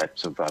those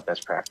types of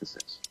best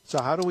practices. So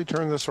how do we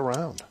turn this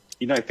around?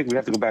 You know, I think we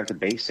have to go back to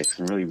basics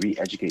and really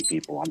re-educate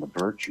people on the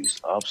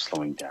virtues of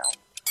slowing down,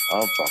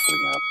 of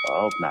buckling up,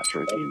 of not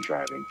drinking and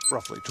driving.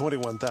 Roughly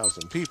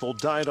 21,000 people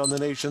died on the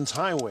nation's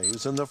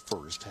highways in the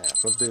first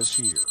half of this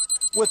year.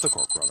 With the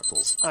Car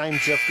Chronicles, I'm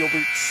Jeff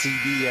Gilbert,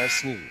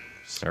 CBS News.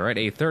 All right,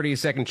 a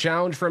 30-second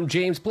challenge from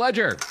James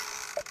Pledger.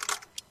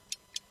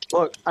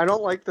 Look, I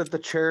don't like that the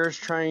chair is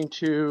trying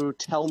to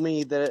tell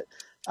me that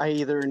I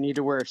either need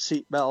to wear a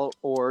seatbelt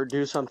or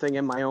do something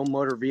in my own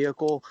motor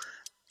vehicle.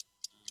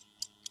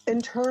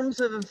 In terms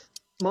of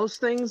most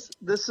things,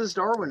 this is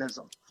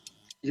Darwinism.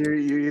 You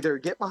either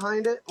get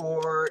behind it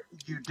or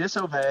you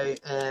disobey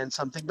and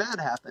something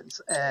bad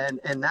happens. And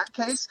in that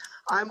case,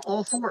 I'm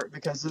all for it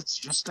because it's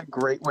just a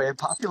great way of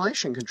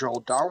population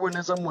control.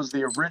 Darwinism was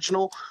the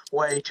original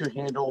way to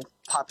handle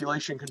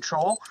population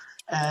control.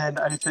 And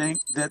I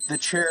think that the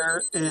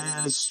chair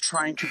is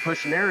trying to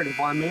push a narrative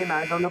on me, and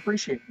I don't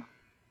appreciate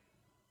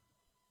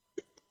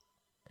it.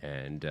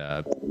 And,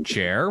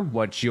 Chair,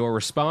 what's your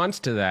response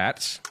to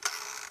that?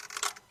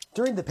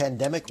 During the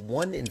pandemic,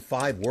 1 in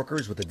 5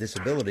 workers with a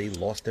disability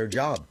lost their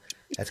job.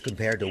 That's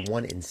compared to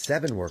 1 in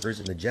 7 workers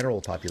in the general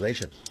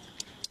population.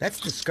 That's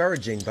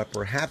discouraging, but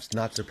perhaps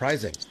not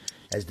surprising,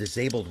 as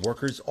disabled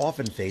workers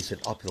often face an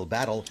uphill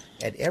battle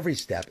at every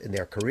step in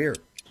their career.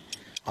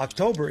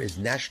 October is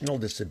National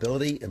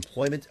Disability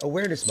Employment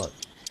Awareness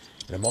Month,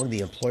 and among the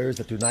employers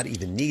that do not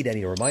even need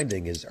any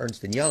reminding is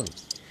Ernst & Young.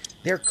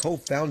 Their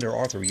co-founder,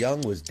 Arthur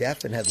Young, was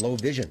deaf and had low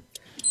vision.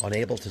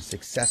 Unable to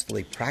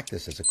successfully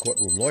practice as a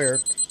courtroom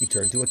lawyer, he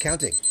turned to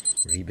accounting,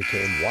 where he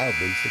became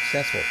wildly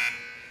successful.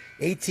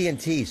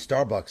 AT&T,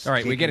 Starbucks, all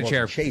right, we get a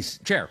chair. Chase,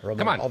 chair, are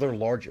come on. Other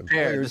large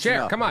employers.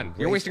 Chair, come on.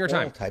 You're wasting our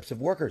time. All types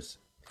of workers.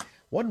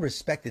 One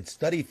respected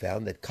study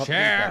found that companies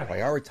that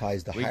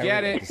prioritize the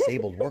hiring of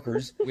disabled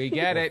workers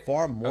were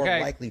far more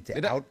likely to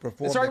outperform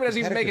this argument doesn't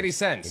even make any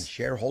sense. In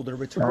shareholder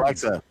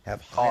returns,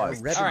 have higher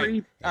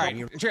revenue. All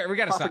right, Chair, we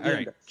got to stop. All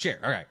right, Chair,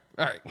 all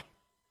right.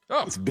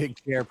 Oh, it's big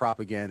chair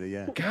propaganda,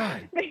 yeah.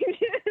 God.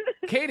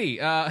 Katie,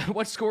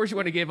 what scores you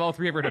want to give all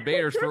three of our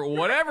debaters for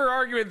whatever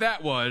argument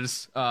that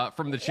was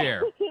from the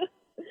chair?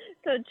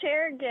 So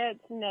chair gets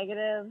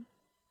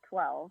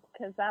 -12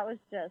 because that was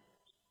just,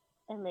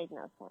 it made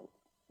no sense,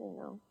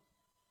 you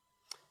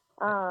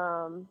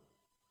know.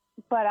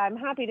 But I'm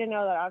happy to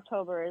know that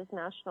October is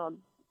National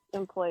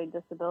Employee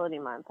Disability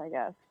Month, I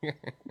guess.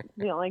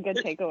 The only good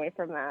takeaway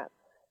from that.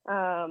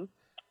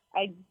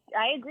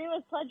 I agree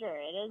with Pledger.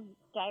 It is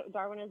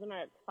Darwinism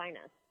at its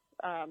finest.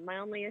 My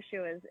only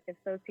issue is if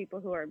those people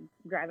who are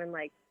driving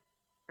like,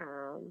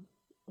 I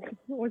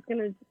was going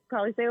to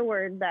probably say a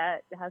word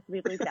that has to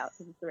be bleeped out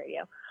because it's the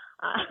radio,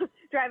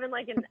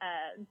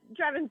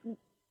 driving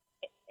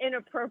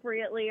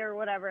inappropriately or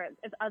whatever.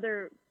 If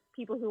other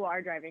people who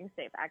are driving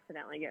safe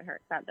accidentally get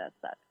hurt, that does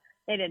suck.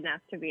 They didn't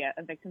have to be a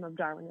victim of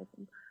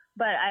Darwinism.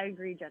 But I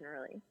agree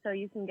generally. So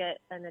you can get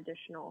an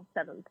additional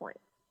 7 points.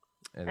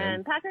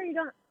 And Packer, you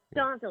don't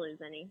have to lose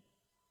any.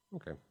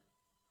 Okay.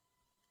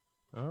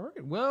 All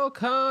right. Well,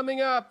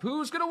 coming up,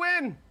 who's going to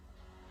win?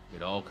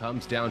 It all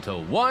comes down to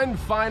one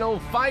final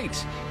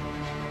fight.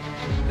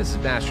 This is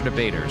Master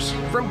Debaters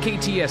from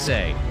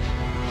KTSA.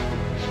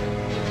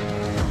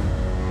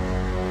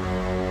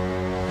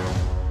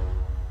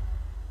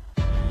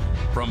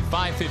 From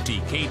 550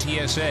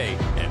 KTSA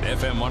and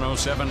FM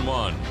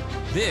 1071,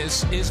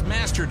 this is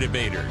Master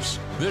Debaters,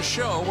 the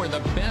show where the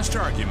best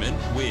argument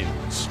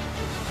wins.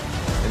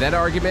 And that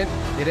argument,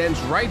 it ends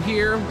right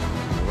here,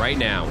 right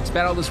now. It's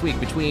battle this week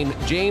between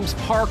James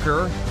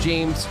Parker,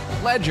 James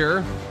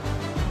Pledger,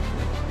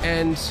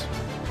 and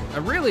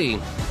a really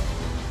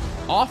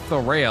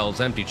off-the-rails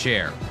empty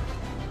chair.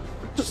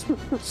 Just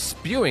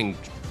spewing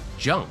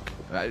junk.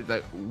 I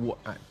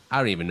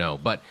don't even know.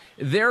 But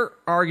their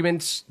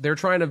arguments, they're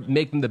trying to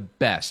make them the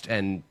best.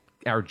 And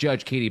our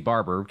judge, Katie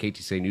Barber,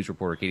 KTSA News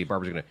reporter Katie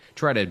Barber, is going to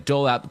try to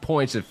dole out the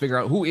points and figure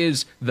out who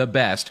is the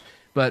best.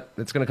 But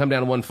it's going to come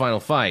down to one final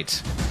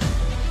fight.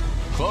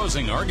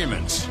 Closing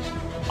arguments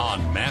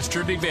on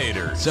Master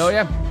Debaters. So,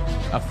 yeah,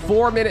 a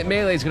 4-minute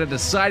melee is going to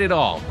decide it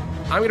all.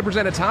 I'm going to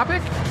present a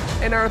topic,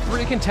 and our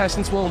three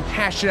contestants will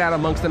hash it out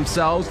amongst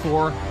themselves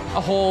for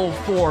a whole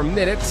 4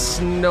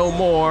 minutes. No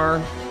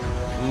more,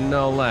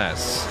 no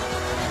less.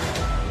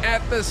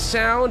 At the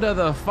sound of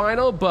the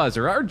final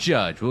buzzer, our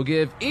judge will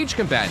give each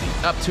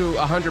combatant up to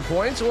 100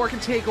 points or can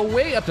take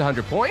away up to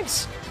 100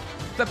 points.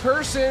 The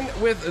person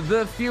with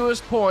the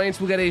fewest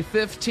points will get a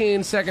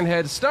 15-second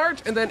head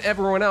start, and then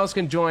everyone else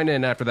can join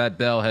in after that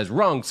bell has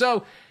rung.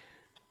 So,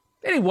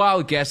 any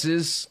wild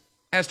guesses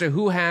as to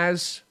who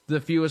has the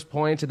fewest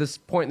points at this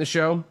point in the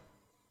show?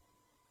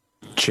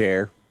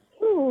 Chair.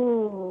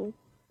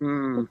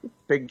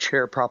 Big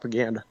chair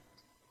propaganda.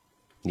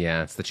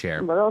 Yeah, it's the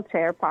chair. Little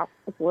chair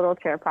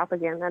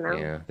propaganda now.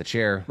 Yeah, the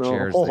chair's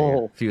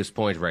the fewest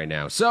points right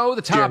now. So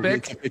the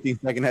topic,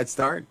 15-second head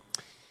start.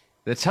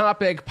 The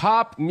topic,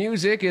 pop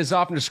music, is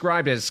often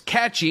described as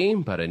catchy,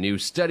 but a new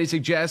study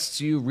suggests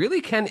you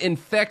really can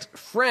infect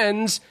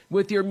friends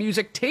with your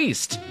music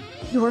taste.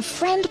 Your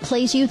friend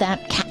plays you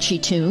that catchy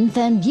tune,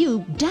 then you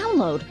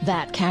download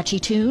that catchy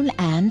tune,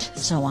 and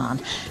so on.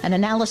 An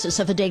analysis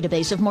of a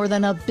database of more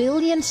than 1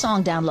 billion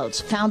song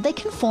downloads found they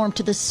conform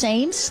to the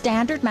same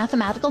standard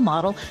mathematical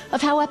model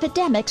of how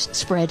epidemics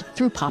spread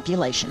through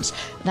populations.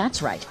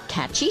 That's right,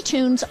 catchy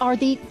tunes are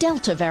the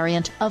Delta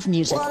variant of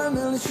music.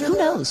 Who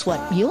knows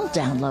what you'll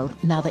download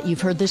now that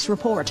you've heard this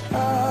report.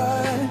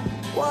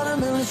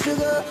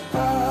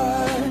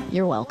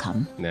 You're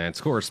welcome. That's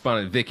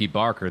correspondent Vicky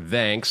Barker.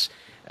 Thanks.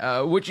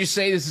 Would you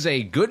say this is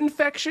a good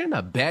infection,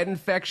 a bad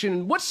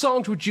infection? What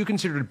songs would you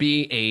consider to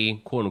be a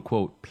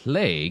quote-unquote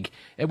plague?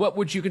 And what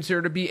would you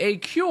consider to be a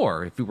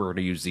cure, if we were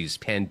to use these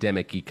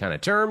pandemic-y kind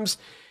of terms?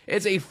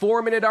 It's a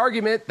 4-minute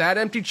argument. That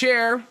empty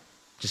chair,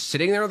 just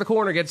sitting there in the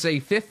corner, gets a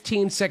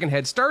 15-second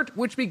head start,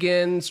 which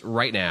begins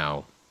right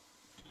now.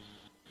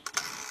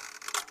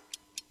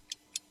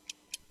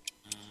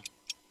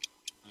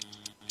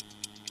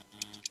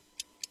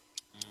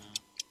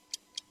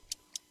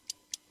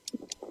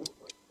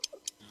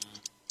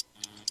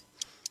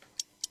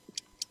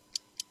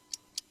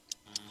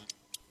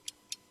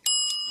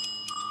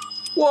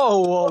 Whoa,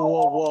 whoa,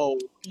 whoa, whoa.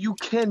 You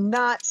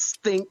cannot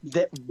think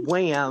that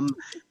Wham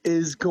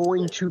is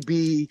going to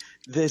be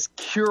this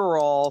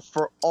cure-all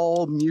for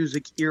all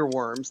music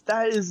earworms.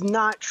 That is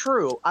not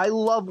true. I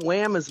love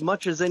Wham as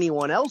much as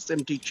anyone else,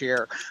 Empty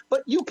Chair,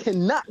 but you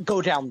cannot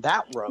go down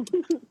that road.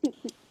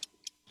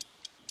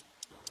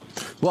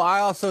 Well, I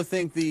also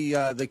think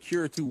the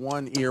cure to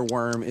one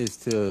earworm is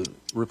to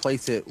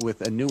replace it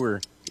with a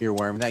newer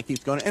earworm. That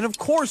keeps going. And, of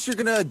course, you're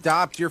going to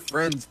adopt your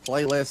friends'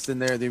 playlists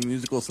and their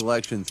musical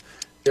selections.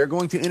 They're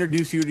going to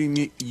introduce you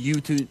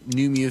to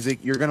new music.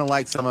 You're going to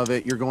like some of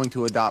it. You're going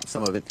to adopt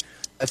some of it.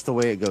 That's the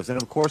way it goes.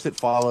 And, of course, it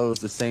follows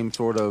the same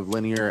sort of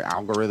linear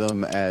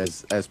algorithm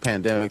as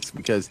pandemics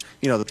because,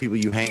 you know, the people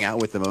you hang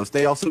out with the most,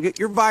 they also get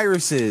your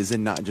viruses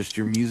and not just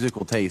your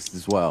musical taste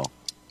as well.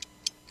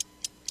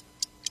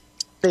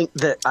 I think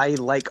that I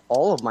like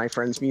all of my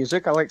friends'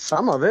 music. I like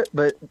some of it,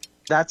 but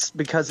that's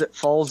because it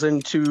falls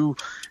into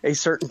a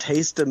certain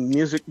taste of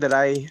music that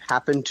I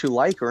happen to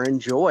like or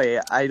enjoy.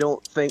 I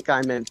don't think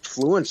I'm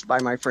influenced by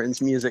my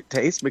friends' music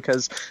taste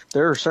because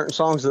there are certain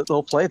songs that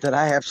they'll play that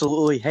I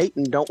absolutely hate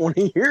and don't want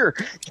to hear.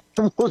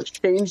 We'll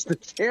change the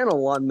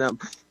channel on them.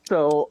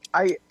 So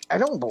I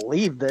don't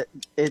believe that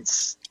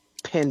it's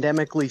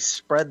pandemically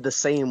spread the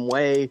same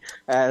way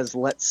as,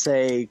 let's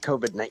say,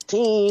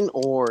 COVID-19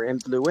 or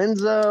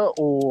influenza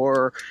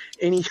or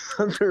any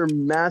other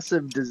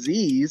massive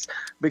disease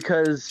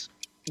because,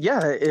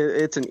 yeah,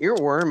 it's an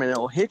earworm and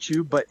it'll hit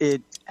you, but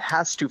it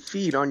has to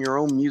feed on your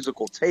own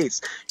musical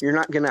taste. You're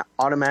not going to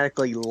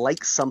automatically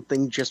like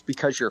something just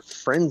because your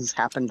friends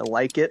happen to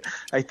like it.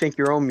 I think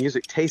your own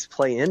music tastes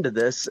play into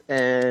this,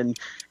 and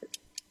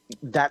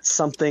that's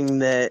something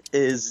that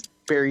is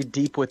buried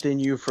deep within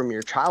you from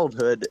your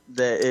childhood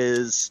that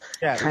is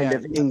kind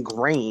of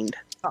ingrained.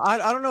 I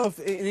don't know if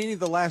any of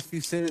the last few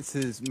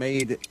sentences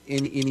made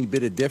any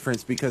bit of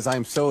difference because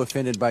I'm so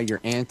offended by your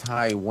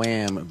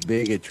anti-Wham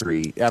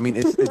bigotry. I mean,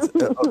 it's a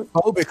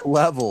phobic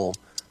level,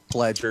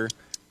 Pledger,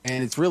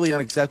 and it's really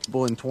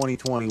unacceptable in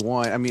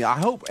 2021. I mean, I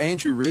hope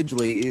Andrew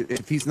Ridgely,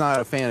 if he's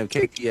not a fan of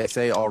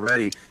KPSA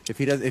already, if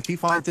he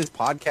finds this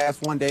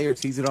podcast one day or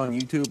sees it on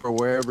YouTube or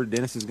wherever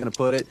Dennis is going to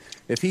put it,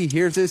 if he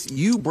hears this,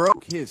 you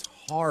broke his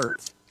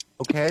heart,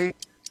 okay,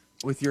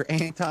 with your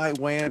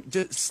anti-Wham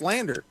just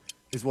slander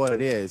is what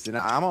it is, and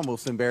I'm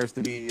almost embarrassed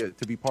to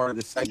be part of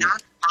this segment.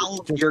 Not how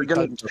you're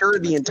going to cure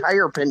the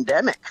entire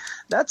pandemic.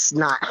 That's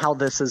not how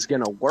this is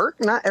going to work.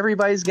 Not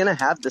everybody's going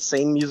to have the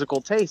same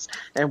musical taste,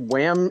 and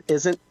Wham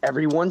isn't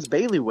everyone's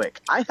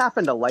bailiwick. I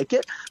happen to like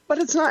it, but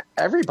it's not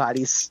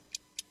everybody's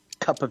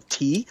cup of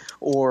tea.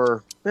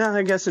 Or, well,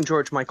 I guess in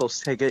George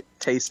Michael's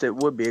taste, it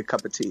would be a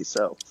cup of tea.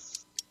 So,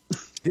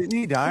 didn't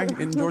he die?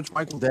 Isn't George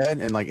Michael dead?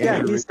 And like,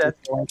 yeah, he's dead.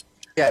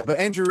 Yeah, but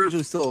Andrew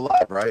Ridgely's still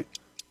alive, right?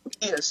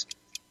 He is.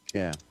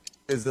 Yeah.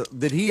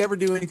 Did he ever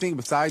do anything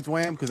besides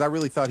Wham? Because I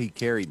really thought he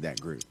carried that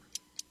group.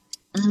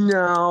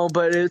 No,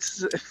 but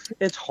it's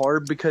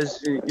hard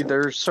because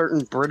there's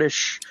certain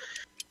British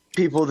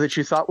people that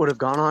you thought would have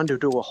gone on to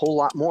do a whole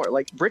lot more.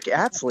 Like Rick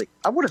Astley.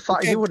 I would have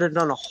thought he would have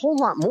done a whole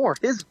lot more.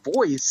 His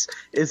voice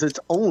is its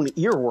own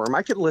earworm.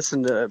 I could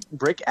listen to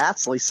Rick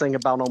Astley sing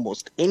about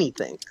almost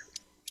anything.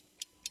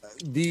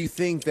 Do you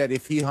think that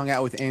if he hung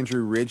out with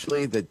Andrew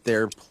Ridgely, that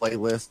their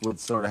playlist would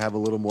sort of have a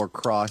little more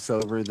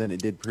crossover than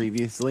it did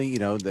previously? You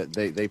know, that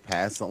they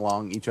pass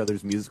along each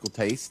other's musical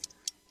taste?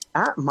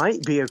 That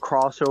might be a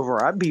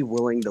crossover I'd be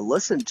willing to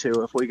listen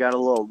to if we got a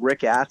little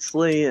Rick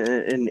Astley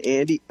and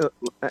Andy,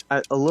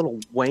 a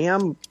little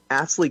Wham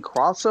Astley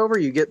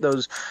crossover. You get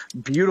those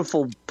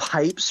beautiful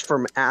pipes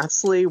from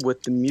Astley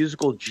with the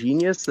musical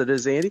genius that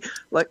is Andy.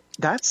 Like,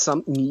 that's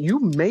something, you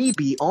may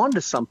be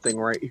onto something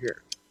right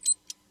here.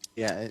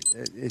 Yeah,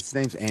 its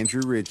name's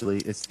Andrew Ridgely.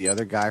 It's the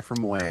other guy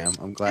from Wham.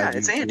 I'm glad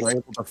you were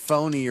able to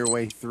phony your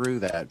way through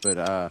that, but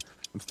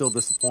I'm still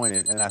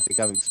disappointed, and I think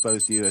I've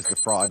exposed you as the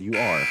fraud you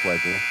are,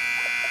 Pledger.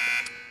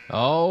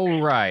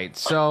 All right.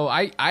 So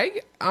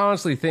I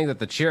honestly think that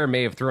the chair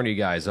may have thrown you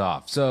guys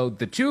off. So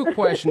the two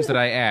questions that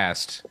I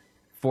asked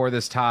for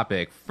this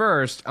topic,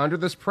 first, under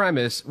this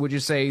premise, would you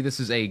say this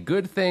is a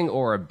good thing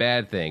or a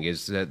bad thing?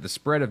 Is the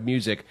spread of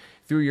music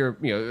through your,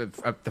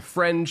 the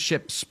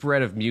friendship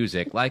spread of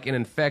music, like an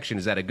infection,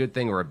 is that a good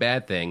thing or a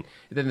bad thing?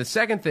 And then the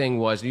second thing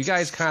was, you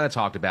guys kind of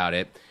talked about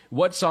it,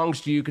 what songs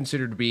do you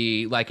consider to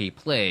be like a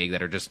plague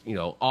that are just,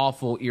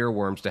 awful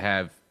earworms to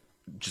have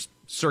just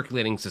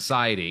circulating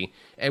society?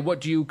 And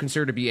what do you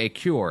consider to be a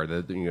cure?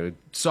 The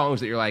songs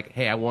that you're like,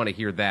 hey, I want to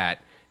hear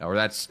that. or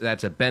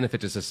that's a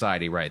benefit to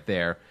society right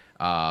there.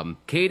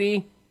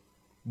 Katie,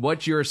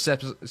 what's your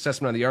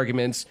assessment on the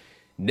arguments?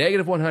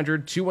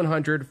 -100 to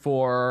 100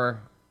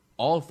 for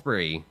all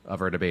three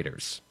of our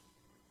debaters.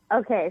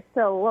 Okay,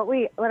 so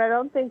what I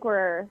don't think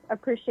we're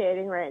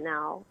appreciating right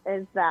now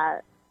is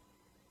that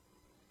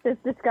this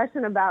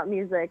discussion about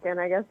music, and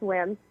I guess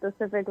Wham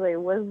specifically,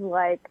 was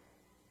like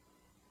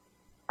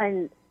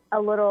a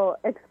little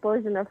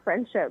explosion of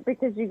friendship,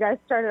 because you guys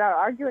started out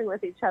arguing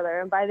with each other,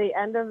 and by the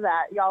end of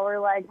that, y'all were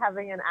like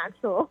having an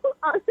actual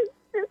honest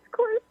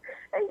discourse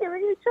and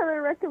giving each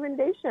other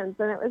recommendations,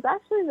 and it was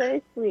actually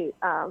very sweet.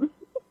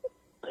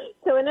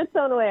 So in its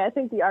own way, I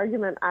think the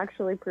argument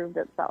actually proved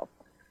itself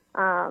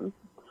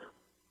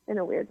in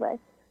a weird way.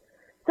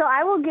 So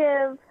I will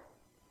give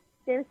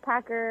James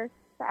Packer,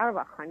 out of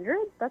 100?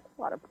 That's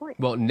a lot of points.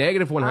 Well,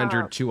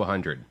 -100 to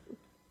 100.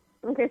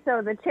 Okay,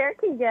 so the chair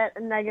can get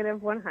a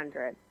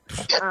 -100.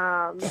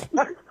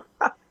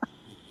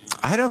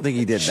 I don't think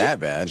he did that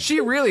bad. She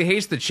really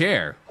hates the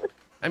chair.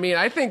 I mean,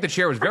 I think the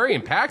chair was very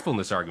impactful in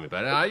this argument,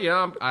 but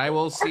I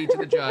will cede to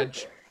the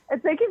judge.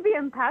 They can be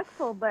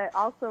impactful, but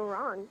also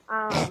wrong.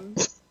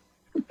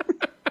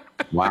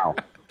 Wow.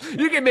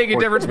 You can make a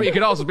difference, but you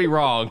can also be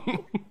wrong.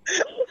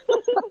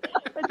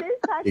 But James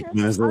Packer,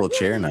 Those little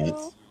chair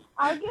nights.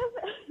 I'll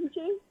give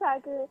James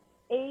Packer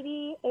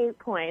 88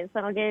 points,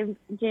 and I'll give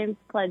James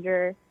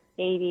Pledger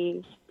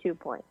 82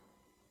 points.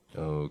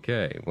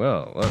 Okay,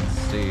 well, let's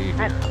see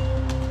here.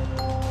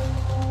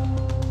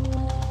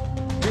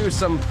 Do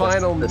some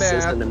final math. This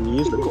isn't a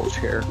musical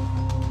chair.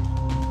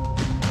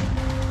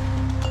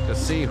 To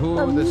see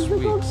who this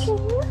week's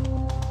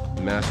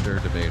master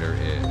debater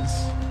is.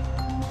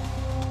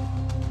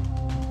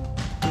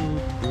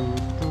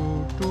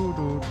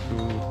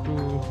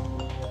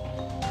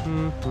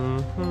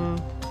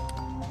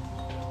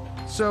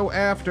 So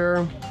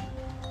after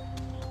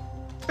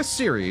a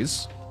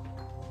series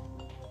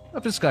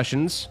of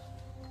discussions,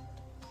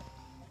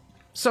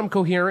 some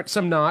coherent,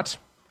 some not.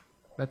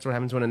 That's what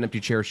happens when an empty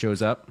chair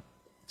shows up.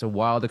 It's a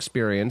wild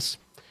experience.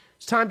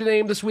 It's time to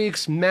name this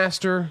week's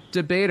master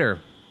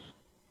debater.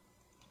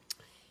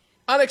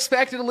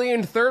 Unexpectedly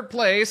in third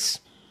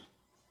place,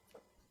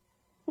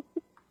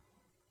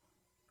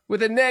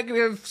 with a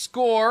negative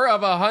score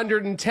of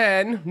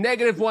 110,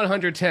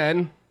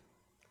 -110,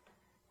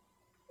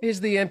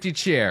 is the empty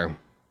chair.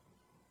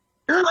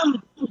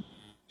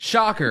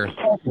 Shocker.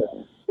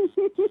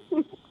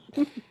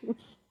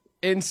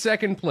 In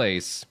second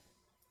place,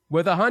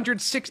 with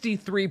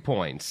 163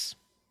 points,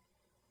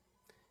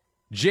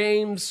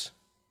 James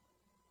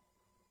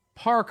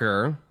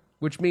Parker,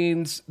 which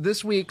means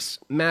this week's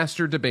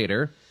master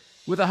debater,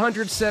 with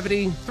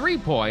 173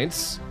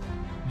 points.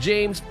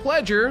 James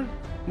Pledger,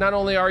 not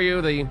only are you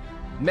the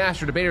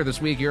master debater this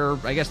week, you're,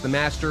 I guess, the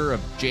master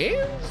of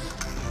James?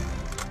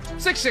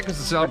 6 seconds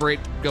to celebrate.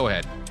 Go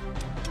ahead.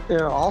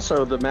 Yeah,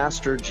 also the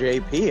master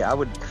JP.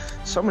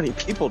 So many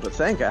people to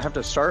thank. I have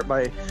to start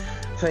by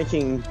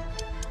thanking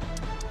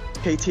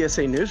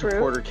KTSA News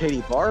reporter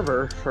Katie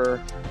Barber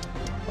for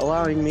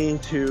allowing me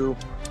to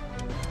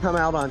come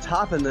out on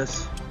top in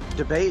this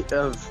debate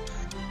of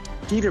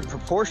heated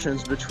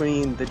proportions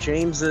between the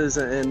Jameses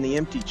and the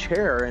empty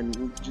chair, and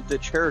the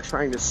chair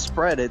trying to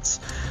spread its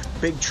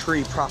big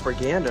tree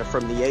propaganda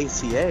from the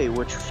ACA,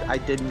 which I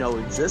didn't know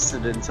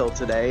existed until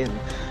today, and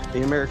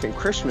the American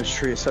Christmas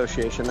Tree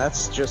Association.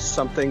 That's just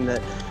something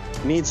that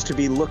needs to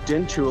be looked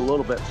into a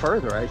little bit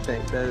further, I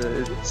think.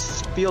 It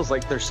feels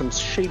like there's some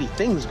shady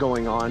things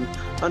going on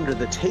under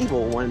the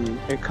table when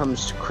it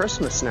comes to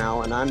Christmas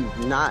now, and I'm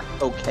not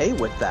okay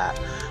with that.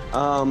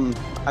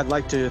 I'd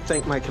like to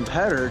thank my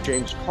competitor,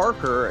 James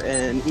Parker,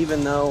 and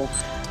even though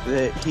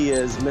that he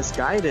is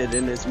misguided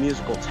in his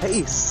musical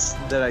tastes,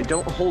 that I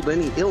don't hold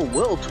any ill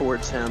will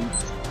towards him,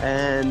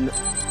 and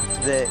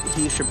that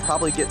he should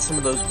probably get some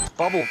of those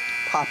bubble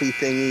poppy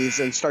thingies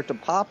and start to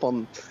pop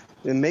them,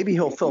 and maybe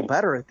he'll feel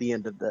better at the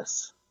end of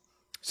this.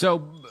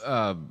 So,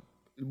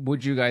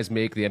 would you guys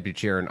make the empty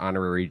chair an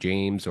honorary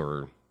James,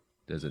 or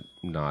does it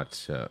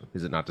not?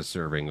 Is it not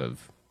deserving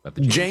of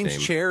the James name?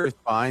 Chair is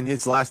fine.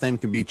 His last name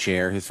can be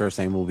Chair. His first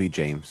name will be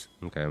James.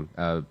 Okay.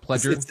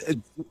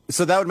 Pledger.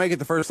 So that would make it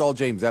the first all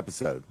James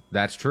episode.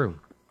 That's true.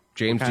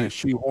 James, kind of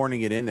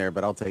shoehorning it in there,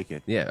 but I'll take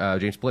it. Yeah,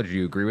 James Pledger. Do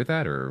you agree with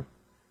that, or?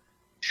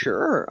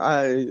 Sure.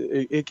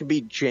 It could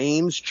be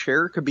James.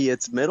 Chair could be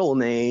its middle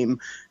name,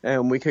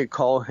 and we could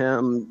call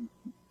him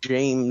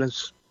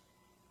James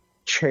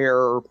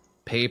Chair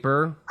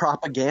Paper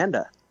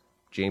Propaganda.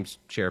 James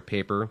Chair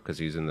Paper, because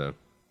he's in the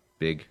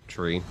big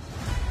tree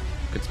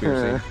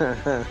conspiracy.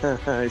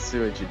 I see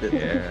what you did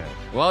there. Yeah.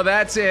 Well,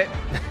 that's it.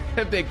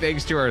 Big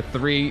thanks to our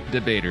 3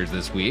 debaters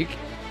this week.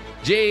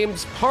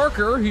 James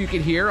Parker, who you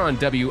can hear on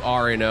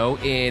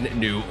WRNO in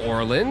New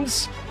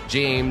Orleans.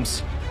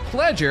 James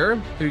Pledger,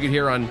 who you can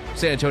hear on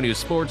San Antonio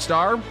Sports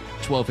Star,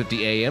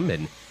 1250 AM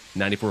and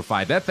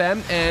 94.5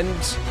 FM.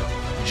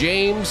 And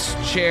James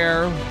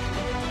Chair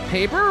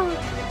Paper?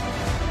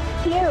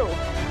 You.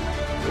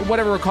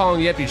 Whatever we're calling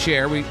the empty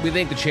chair. We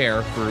thank the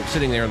chair for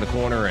sitting there in the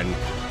corner and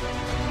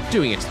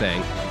doing its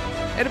thing.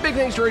 And a big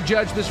thanks to our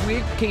judge this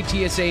week,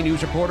 KTSA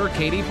News reporter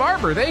Katie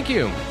Barber. Thank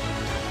you.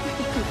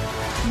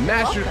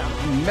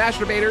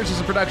 Masturbators is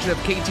a production of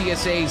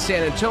KTSA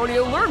San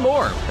Antonio. Learn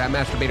more about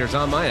Masturbators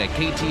online at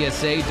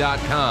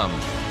ktsa.com.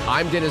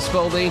 I'm Dennis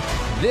Foley.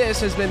 This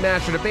has been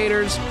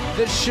Masturbators,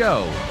 the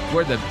show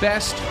where the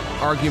best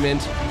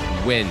argument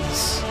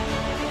wins.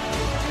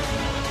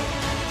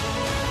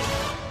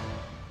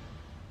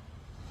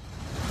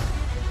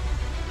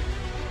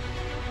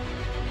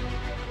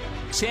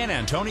 San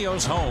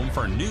Antonio's home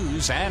for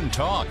news and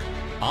talk.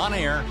 On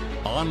air,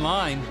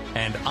 online,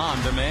 and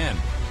on demand.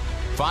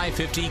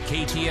 550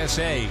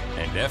 KTSA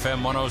and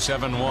FM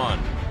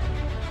 107.1.